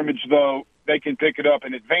of scrimmage, though, they can pick it up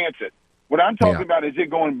and advance it. What I'm talking about is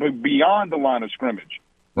it going beyond the line of scrimmage.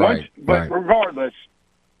 Right. But regardless,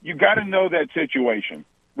 you got to know that situation.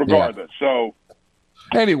 Regardless, so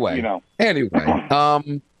anyway,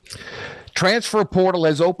 transfer portal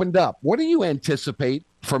has opened up. What do you anticipate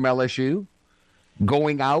from LSU?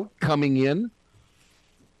 Going out, coming in?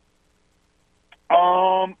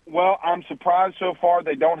 Well, I'm surprised so far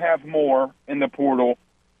they don't have more in the portal.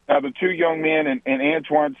 The two young men, and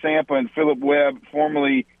Antoine Sampa and Philip Webb,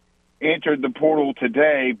 formerly entered the portal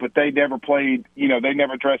today, but they never played, they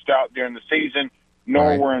never dressed out during the season,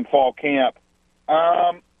 nor were in fall camp.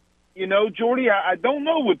 Jordy, I don't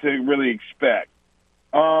know what to really expect.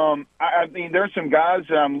 I mean, there's some guys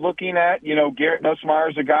that I'm looking at. Garrett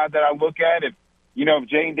Nussmeier's a guy that I look at. If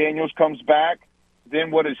Jane Daniels comes back,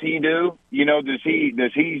 then what does he do? Does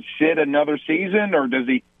he sit another season, or does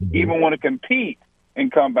he even want to compete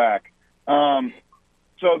and come back? So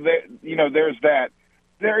there's that.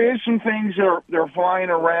 There is some things that are flying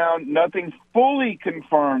around. Nothing fully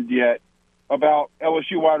confirmed yet about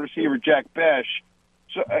LSU wide receiver Jack Bech.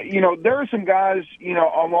 So there are some guys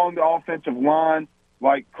along the offensive line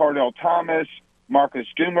like Cardell Thomas, Marcus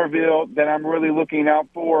Dumerville that I'm really looking out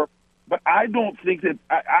for. But I don't think that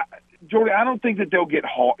Jordy, I don't think that they'll get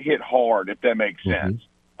hit hard, if that makes sense.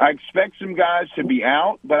 I expect some guys to be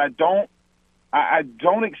out, but I don't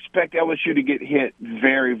expect LSU to get hit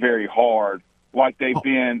very, very hard like they've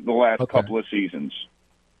been the last couple of seasons.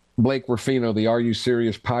 Blake Ruffino, the Are You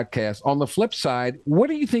Serious podcast. On the flip side, what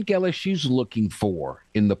do you think LSU's looking for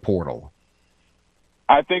in the portal?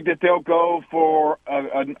 I think that they'll go for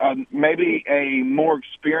maybe a more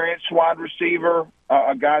experienced wide receiver,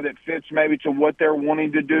 a guy that fits maybe to what they're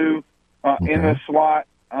wanting to do in the slot,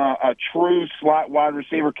 a true slot wide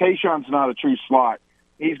receiver. Kayshawn's not a true slot.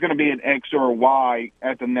 He's going to be an X or a Y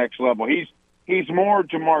at the next level. He's more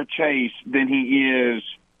Jamar Chase than he is,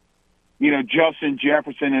 Justin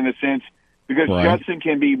Jefferson in a sense, because Justin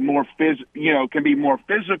can be more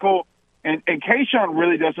physical. And Kayshawn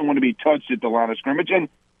really doesn't want to be touched at the line of scrimmage, and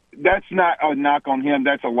that's not a knock on him.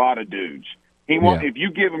 That's a lot of dudes. If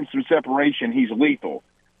you give him some separation, he's lethal,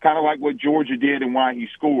 kind of like what Georgia did and why he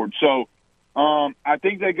scored. So I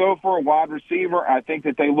think they go for a wide receiver. I think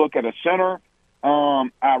that they look at a center.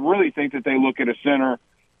 I really think that they look at a center.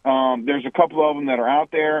 There's a couple of them that are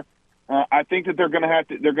out there. I think that they're going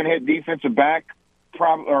to hit defensive back,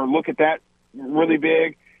 or look at that really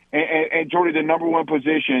big. And Jordy, the number one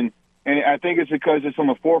position. And I think it's because it's on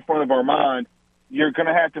the forefront of our mind. You're going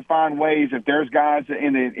to have to find ways, if there's guys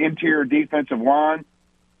in the interior defensive line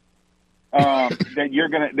that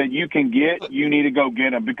you can get, you need to go get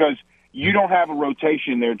them, because you don't have a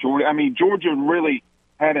rotation there, Jordan. I mean, Georgia really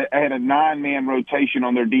had a 9-man rotation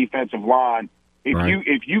on their defensive line.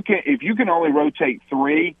 If you can only rotate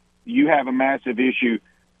 3, you have a massive issue.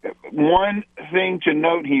 One thing to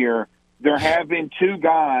note here: there have been 2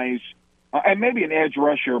 guys. And maybe an edge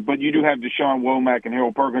rusher, but you do have Deshaun Womack and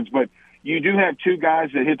Harold Perkins. But you do have 2 guys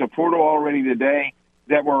that hit the portal already today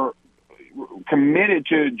that were committed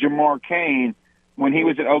to Jamar Cain when he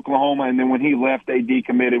was at Oklahoma, and then when he left, they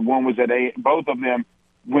decommitted. One was at both of them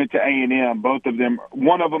went to A&M. Both of them,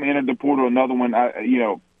 one of them entered the portal. Another one,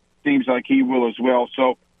 seems like he will as well.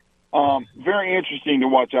 So, very interesting to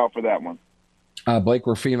watch out for that one. Blake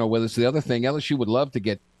Ruffino with us. The other thing, LSU would love to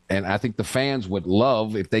get, and I think the fans would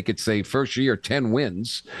love if they could say first year 10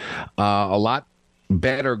 wins, a lot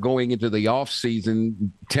better going into the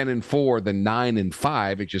offseason 10-4 than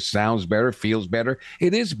 9-5. It just sounds better, feels better.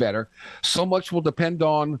 It is better. So much will depend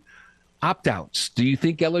on opt-outs. Do you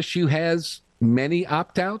think LSU has many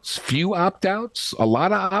opt-outs, few opt-outs, a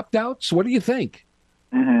lot of opt-outs? What do you think?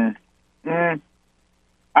 I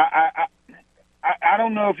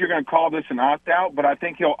don't know if you're going to call this an opt-out, but I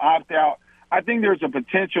think he'll opt out. I think there's a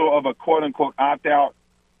potential of a quote-unquote opt-out,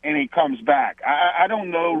 and he comes back. I don't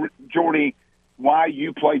know, Jordy, why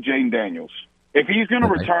you play Jaden Daniels. If he's going to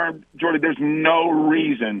return, Jordy, there's no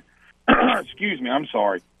reason, excuse me, I'm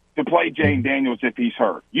sorry, to play Jaden Daniels if he's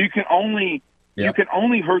hurt. You can only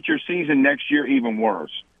hurt your season next year even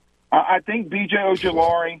worse. I think B.J.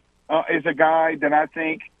 Ojulari is a guy that I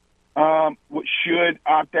think should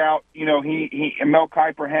opt out. He Mel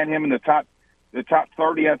Kiper had him in the top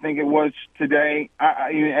 30, I think it was today.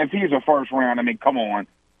 If he's a first round, I mean, come on.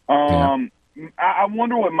 I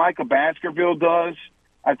wonder what Micah Baskerville does.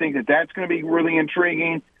 I think that's going to be really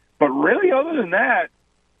intriguing. But really, other than that,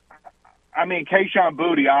 I mean, Kayshon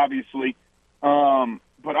Boutte, obviously.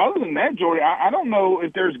 But other than that, Jordy, I don't know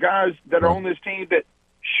if there's guys that are on this team that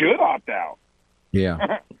should opt out.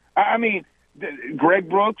 Yeah. I mean, Greg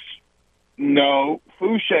Brooks, no.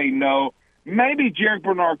 Fouché, no. Maybe Jarek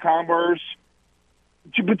Bernard-Converse.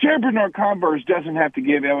 But Jarek Bernard-Converse doesn't have to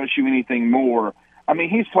give LSU anything more. I mean,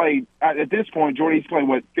 he's played, at this point, Jordy, he's played,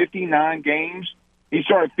 59 games? He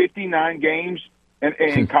started 59 games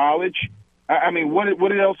in college. I mean,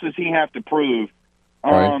 what else does he have to prove?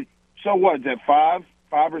 Right. So what, is that 5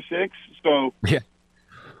 or 6? So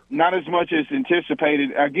not as much as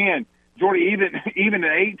anticipated. Again, Jordy, even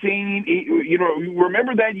at 18,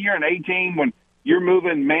 remember that year in 18 when you're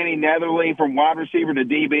moving Manny Netherly from wide receiver to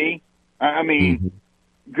DB? I mean,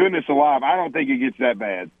 goodness alive, I don't think it gets that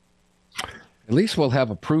bad. At least we'll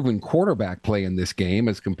have a proven quarterback play in this game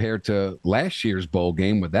as compared to last year's bowl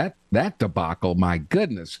game with that debacle. My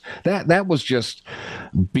goodness, that was just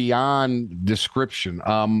beyond description.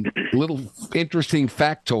 Little interesting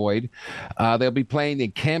factoid. They'll be playing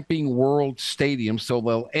in Camping World Stadium, so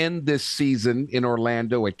they'll end this season in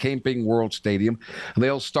Orlando at Camping World Stadium.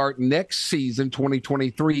 They'll start next season,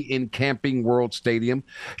 2023, in Camping World Stadium,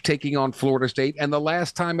 taking on Florida State. And the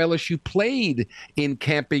last time LSU played in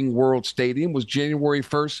Camping World Stadium was January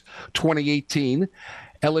 1st, 2018.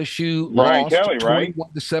 LSU lost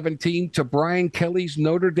 21-17 to Brian Kelly's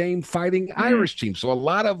Notre Dame Fighting Irish team. So a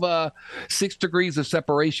lot of 6 degrees of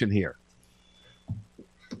separation here.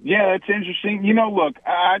 Yeah, that's interesting. Look,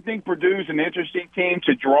 I think Purdue's an interesting team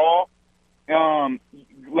to draw.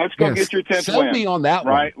 Let's go get your 10th win. Sell me on that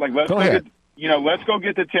right? one. Like, let's go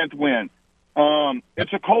get the 10th win.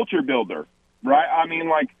 It's a culture builder, right? I mean,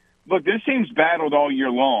 look, this team's battled all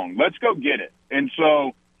year long. Let's go get it. And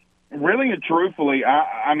so, really and truthfully,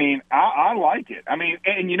 I mean, I like it. I mean,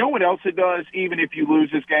 and you know what else it does, even if you lose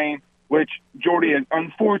this game, which, Jordy,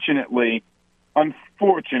 unfortunately,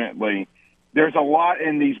 there's a lot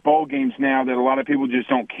in these bowl games now that a lot of people just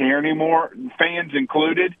don't care anymore, fans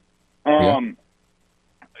included. What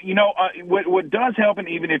does help, and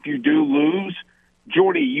even if you do lose,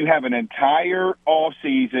 Jordy, you have an entire off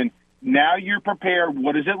season. Now you're prepared.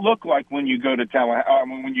 What does it look like when you go to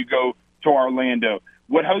when you go to Orlando?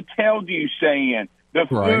 What hotel do you stay in? The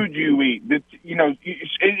food you eat.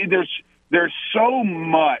 There's so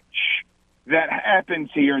much that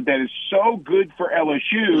happens here that is so good for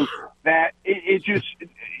LSU that it just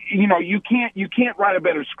you can't write a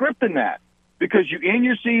better script than that, because you end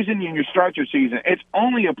your season and you start your season. It's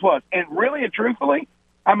only a plus. And really and truthfully,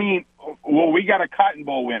 I mean, we got a Cotton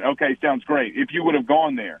Bowl win. Okay, sounds great. If you would have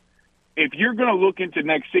gone there. If you're going to look into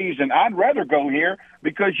next season, I'd rather go here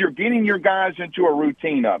because you're getting your guys into a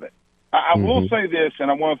routine of it. I will say this,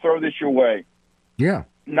 and I want to throw this your way. Yeah.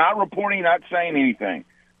 Not reporting, not saying anything,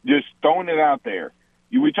 just throwing it out there.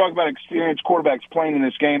 We talk about experienced quarterbacks playing in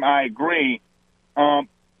this game. I agree.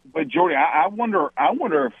 But, Jordy, I wonder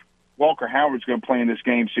if Walker Howard's going to play in this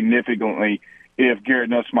game significantly if Garrett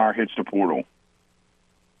Nussmeier hits the portal.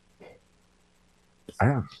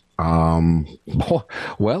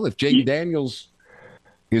 Well, if Jaden Daniels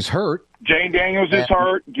is hurt. Jaden Daniels is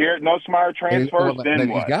hurt. Garrett Nussmeier transfers, then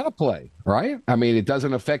what? He's got to play, right? I mean, it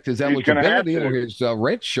doesn't affect his eligibility or his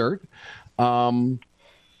red shirt.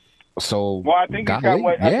 So, well, I think I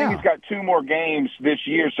think he's got 2 more games this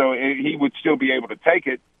year, so he would still be able to take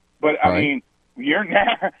it. But I mean, you're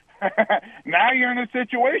now you're in a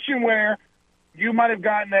situation where you might have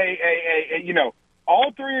gotten a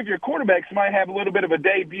all 3 of your quarterbacks might have a little bit of a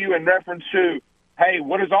debut in reference to, hey,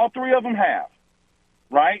 what does all 3 of them have,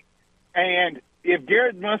 right? And if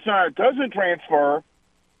Garrett Nussmeier doesn't transfer,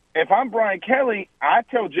 if I'm Brian Kelly, I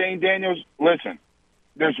tell Jane Daniels, listen,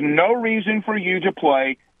 there's no reason for you to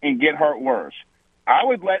play and get hurt worse. I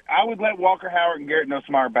would let Walker Howard and Garrett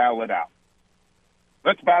Nussmeier battle it out.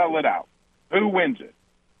 Let's battle it out. Who wins it?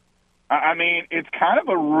 I mean, it's kind of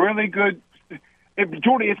a really good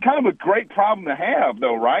Jordy, it's kind of a great problem to have,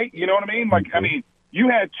 though, right? You know what I mean? Like, I mean, you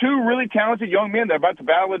had 2 really talented young men that are about to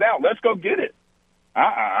battle it out. Let's go get it.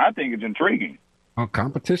 I think it's intriguing. Oh,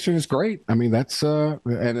 competition is great. I mean, that's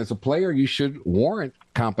and as a player, you should warrant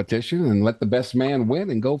competition and let the best man win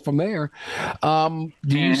and go from there. Do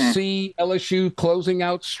you see LSU closing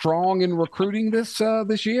out strong in recruiting this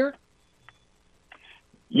year?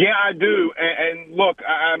 Yeah, I do. And look,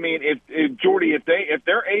 I mean, if Jordy, if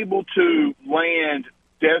they're able to land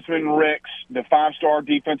Desmond Ricks, the 5-star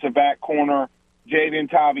defensive back corner, Jaden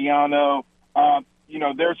Taviano,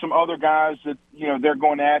 there's some other guys that, they're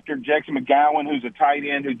going after. Jackson McGowan, who's a tight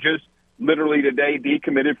end, who just literally today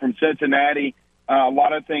decommitted from Cincinnati. A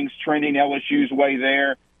lot of things trending LSU's way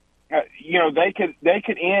there. They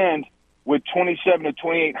could end with 27 to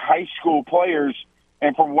 28 high school players.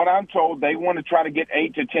 And from what I'm told, they want to try to get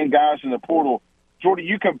 8 to 10 guys in the portal. Jordy,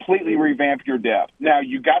 you completely revamp your depth. Now,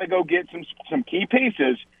 you got to go get some key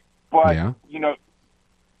pieces. But,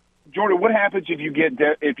 Jordy, what happens if you get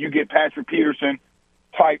Patrick Peterson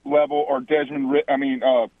type level or Derek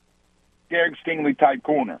Stingley type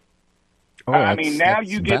corner? I mean, now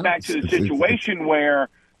you get back to the situation where,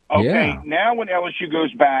 now when LSU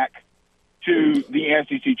goes back to the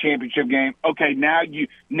SEC championship game, okay, now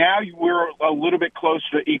we're a little bit closer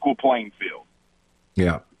to equal playing field.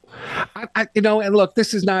 Yeah. And look,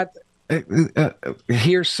 this is not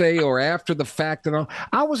hearsay or after the fact.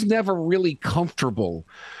 I was never really comfortable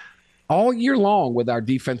all year long with our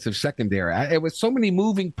defensive secondary. It was so many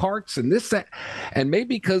moving parts and and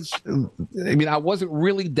maybe because, I wasn't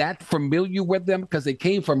really that familiar with them because they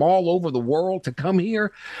came from all over the world to come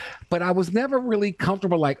here, but I was never really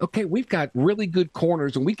comfortable like, okay, we've got really good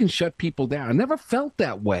corners and we can shut people down. I never felt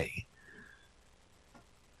that way.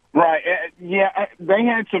 Right. Yeah, they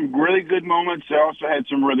had some really good moments. They also had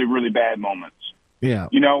some really, really bad moments. Yeah.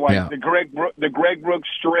 The Greg Brooks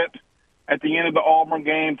strip at the end of the Auburn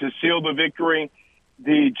game to seal the victory,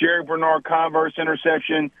 the Jerry Bernard Converse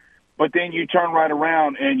interception, but then you turn right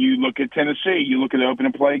around and you look at Tennessee, you look at the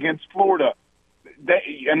opening play against Florida.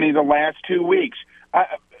 The last 2 weeks.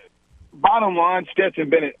 Bottom line, Stetson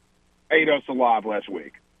Bennett ate us alive last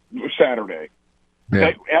week, Saturday.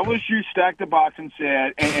 Yeah. LSU stacked the box and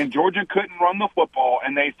said, and Georgia couldn't run the football,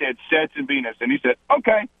 and they said, Stetson beat us. And he said,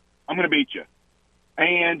 okay, I'm going to beat you.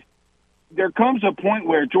 And there comes a point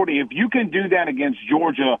where, Jordy, if you can do that against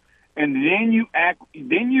Georgia, and then you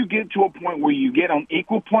get to a point where you get on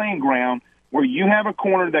equal playing ground, where you have a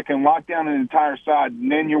corner that can lock down an entire side, and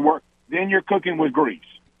then you're cooking with grease.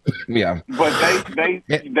 Yeah. But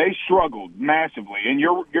they struggled massively, and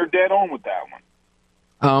you're dead on with that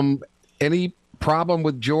one. Any problem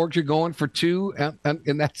with Georgia going for 2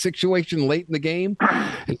 in that situation late in the game?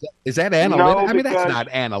 Is that analytics? No, that's not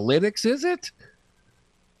analytics, is it?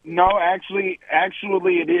 No, actually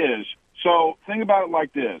it is. So think about it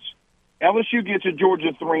like this. LSU gets a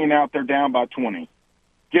Georgia 3 and out. They're down by 20.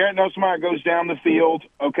 Garrett Nussmeier goes down the field,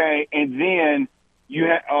 okay, and then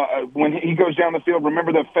when he goes down the field,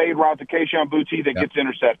 remember the fade route to Kayshon Boutte that gets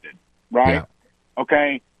intercepted, right? Yeah.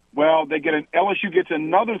 Okay. Well, LSU gets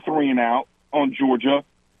another 3 and out on Georgia.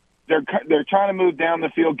 They're trying to move down the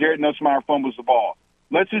field. Garrett Nussmeier fumbles the ball.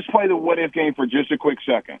 Let's just play the what-if game for just a quick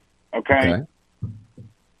second, okay?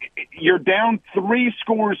 You're down 3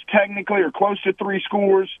 scores technically, or close to 3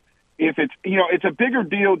 scores. If it's, it's a bigger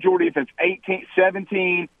deal, Jordy, if it's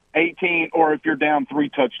 17, 18, or if you're down 3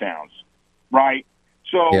 touchdowns, right?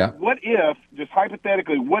 So what if, just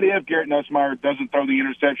hypothetically, what if Garrett Nussmeier doesn't throw the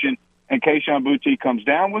interception and Kayshon Boutte comes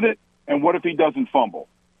down with it? And what if he doesn't fumble?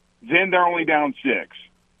 Then they're only down 6,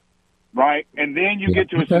 right? And then you get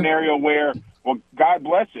to a scenario where, well, God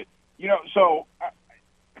bless it. So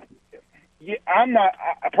I'm not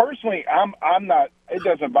personally. I'm not. It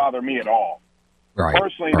doesn't bother me at all. Right.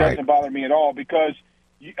 Personally, it doesn't bother me at all because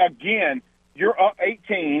again, you're up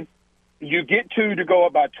 18. You get 2 to go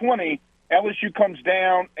up by 20. LSU comes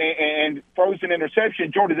down and throws an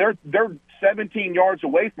interception. Jordy, they're 17 yards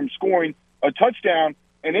away from scoring a touchdown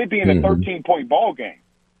and it being a 13-point ball game,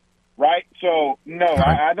 right? So no,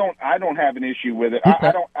 I don't have an issue with it.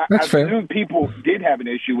 Okay. I assume people did have an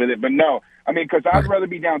issue with it, but no. I mean, because I'd rather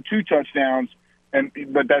be down 2 touchdowns,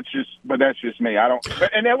 but that's just me. I don't.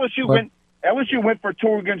 And LSU went for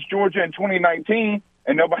 2 against Georgia in 2019,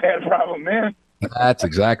 and nobody had a problem then. That's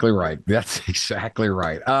exactly right.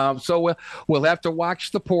 So we'll have to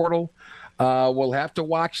watch the portal. We'll have to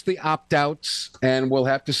watch the opt-outs, and we'll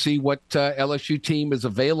have to see what LSU team is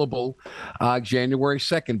available January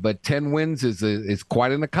 2nd. But 10 wins is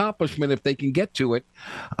quite an accomplishment if they can get to it.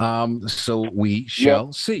 So we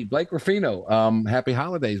shall see. Blake Ruffino, happy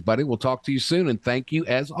holidays, buddy. We'll talk to you soon, and thank you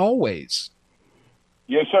as always.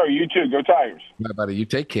 Yes, sir. You too. Go Tigers. My buddy, you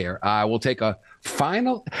take care. We'll take a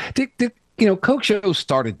final Coach Show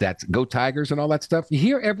started that. Go Tigers and all that stuff. You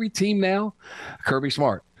hear every team now. Kirby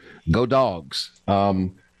Smart. Go Dogs.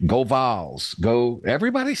 Go Vols. Go.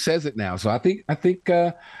 Everybody says it now. So I think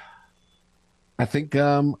O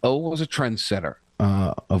was a trendsetter.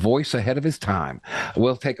 A voice ahead of his time.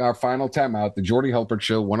 We'll take our final timeout. The Jordy Hultberg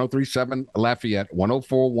Show, 103.7 Lafayette,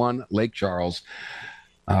 104.1 Lake Charles.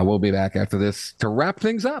 We'll be back after this to wrap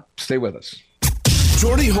things up. Stay with us.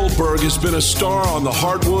 Jordy Hultberg has been a star on the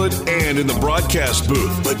hardwood and in the broadcast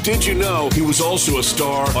booth. But did you know he was also a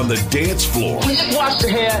star on the dance floor? We just wash the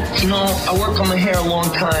hair. I work on my hair a long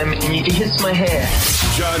time, and it hits my hair.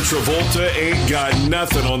 John Travolta ain't got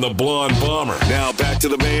nothing on the blonde bomber. Now back to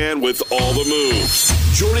the man with all the moves.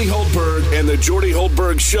 Jordy Hultberg and the Jordy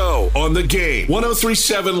Hultberg Show on The Game.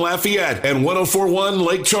 103.7 Lafayette and 104.1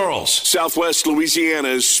 Lake Charles, Southwest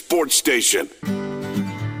Louisiana's sports station.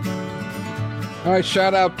 All right,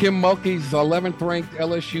 shout out Kim Mulkey's 11th-ranked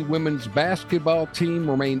LSU women's basketball team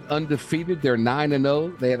remained undefeated. They're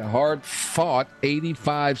 9-0. They had a hard-fought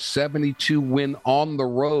 85-72 win on the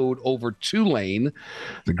road over Tulane.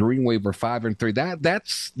 The Green Wave are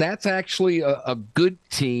 5-3. That's actually a good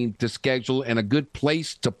team to schedule and a good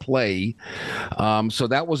place to play. So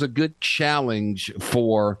that was a good challenge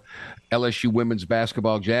for LSU women's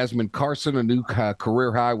basketball. Jasmine Carson, a new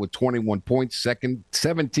career high with 21 points,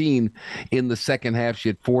 17 in the second half. She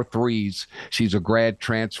had 4 threes. She's a grad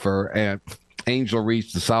transfer. And Angel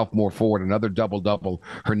Reese, the sophomore forward, another double-double,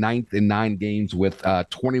 her 9th in 9 games with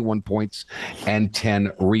 21 points and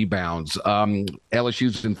 10 rebounds.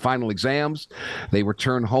 LSU's in final exams. They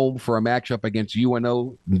return home for a matchup against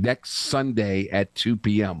UNO next Sunday at 2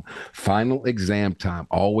 p.m. Final exam time.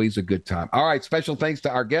 Always a good time. All right, special thanks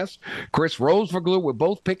to our guests, Chris Roseverglue. We're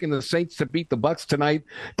both picking the Saints to beat the Bucs tonight.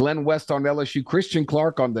 Glenn West on LSU. Christian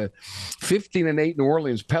Clark on the 15-8 New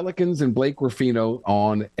Orleans Pelicans, and Blake Ruffino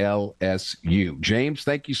on LSU. James,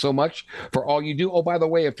 thank you so much for all you do. Oh, by the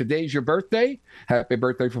way, if today's your birthday, happy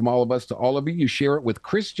birthday from all of us to all of you. You share it with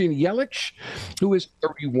Christian Yelich, who is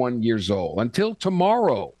 31 years old. Until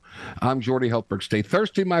tomorrow, I'm Jordy Hultberg. Stay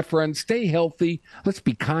thirsty, my friends. Stay healthy. Let's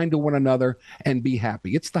be kind to one another and be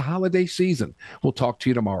happy. It's the holiday season. We'll talk to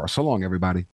you tomorrow. So long, everybody.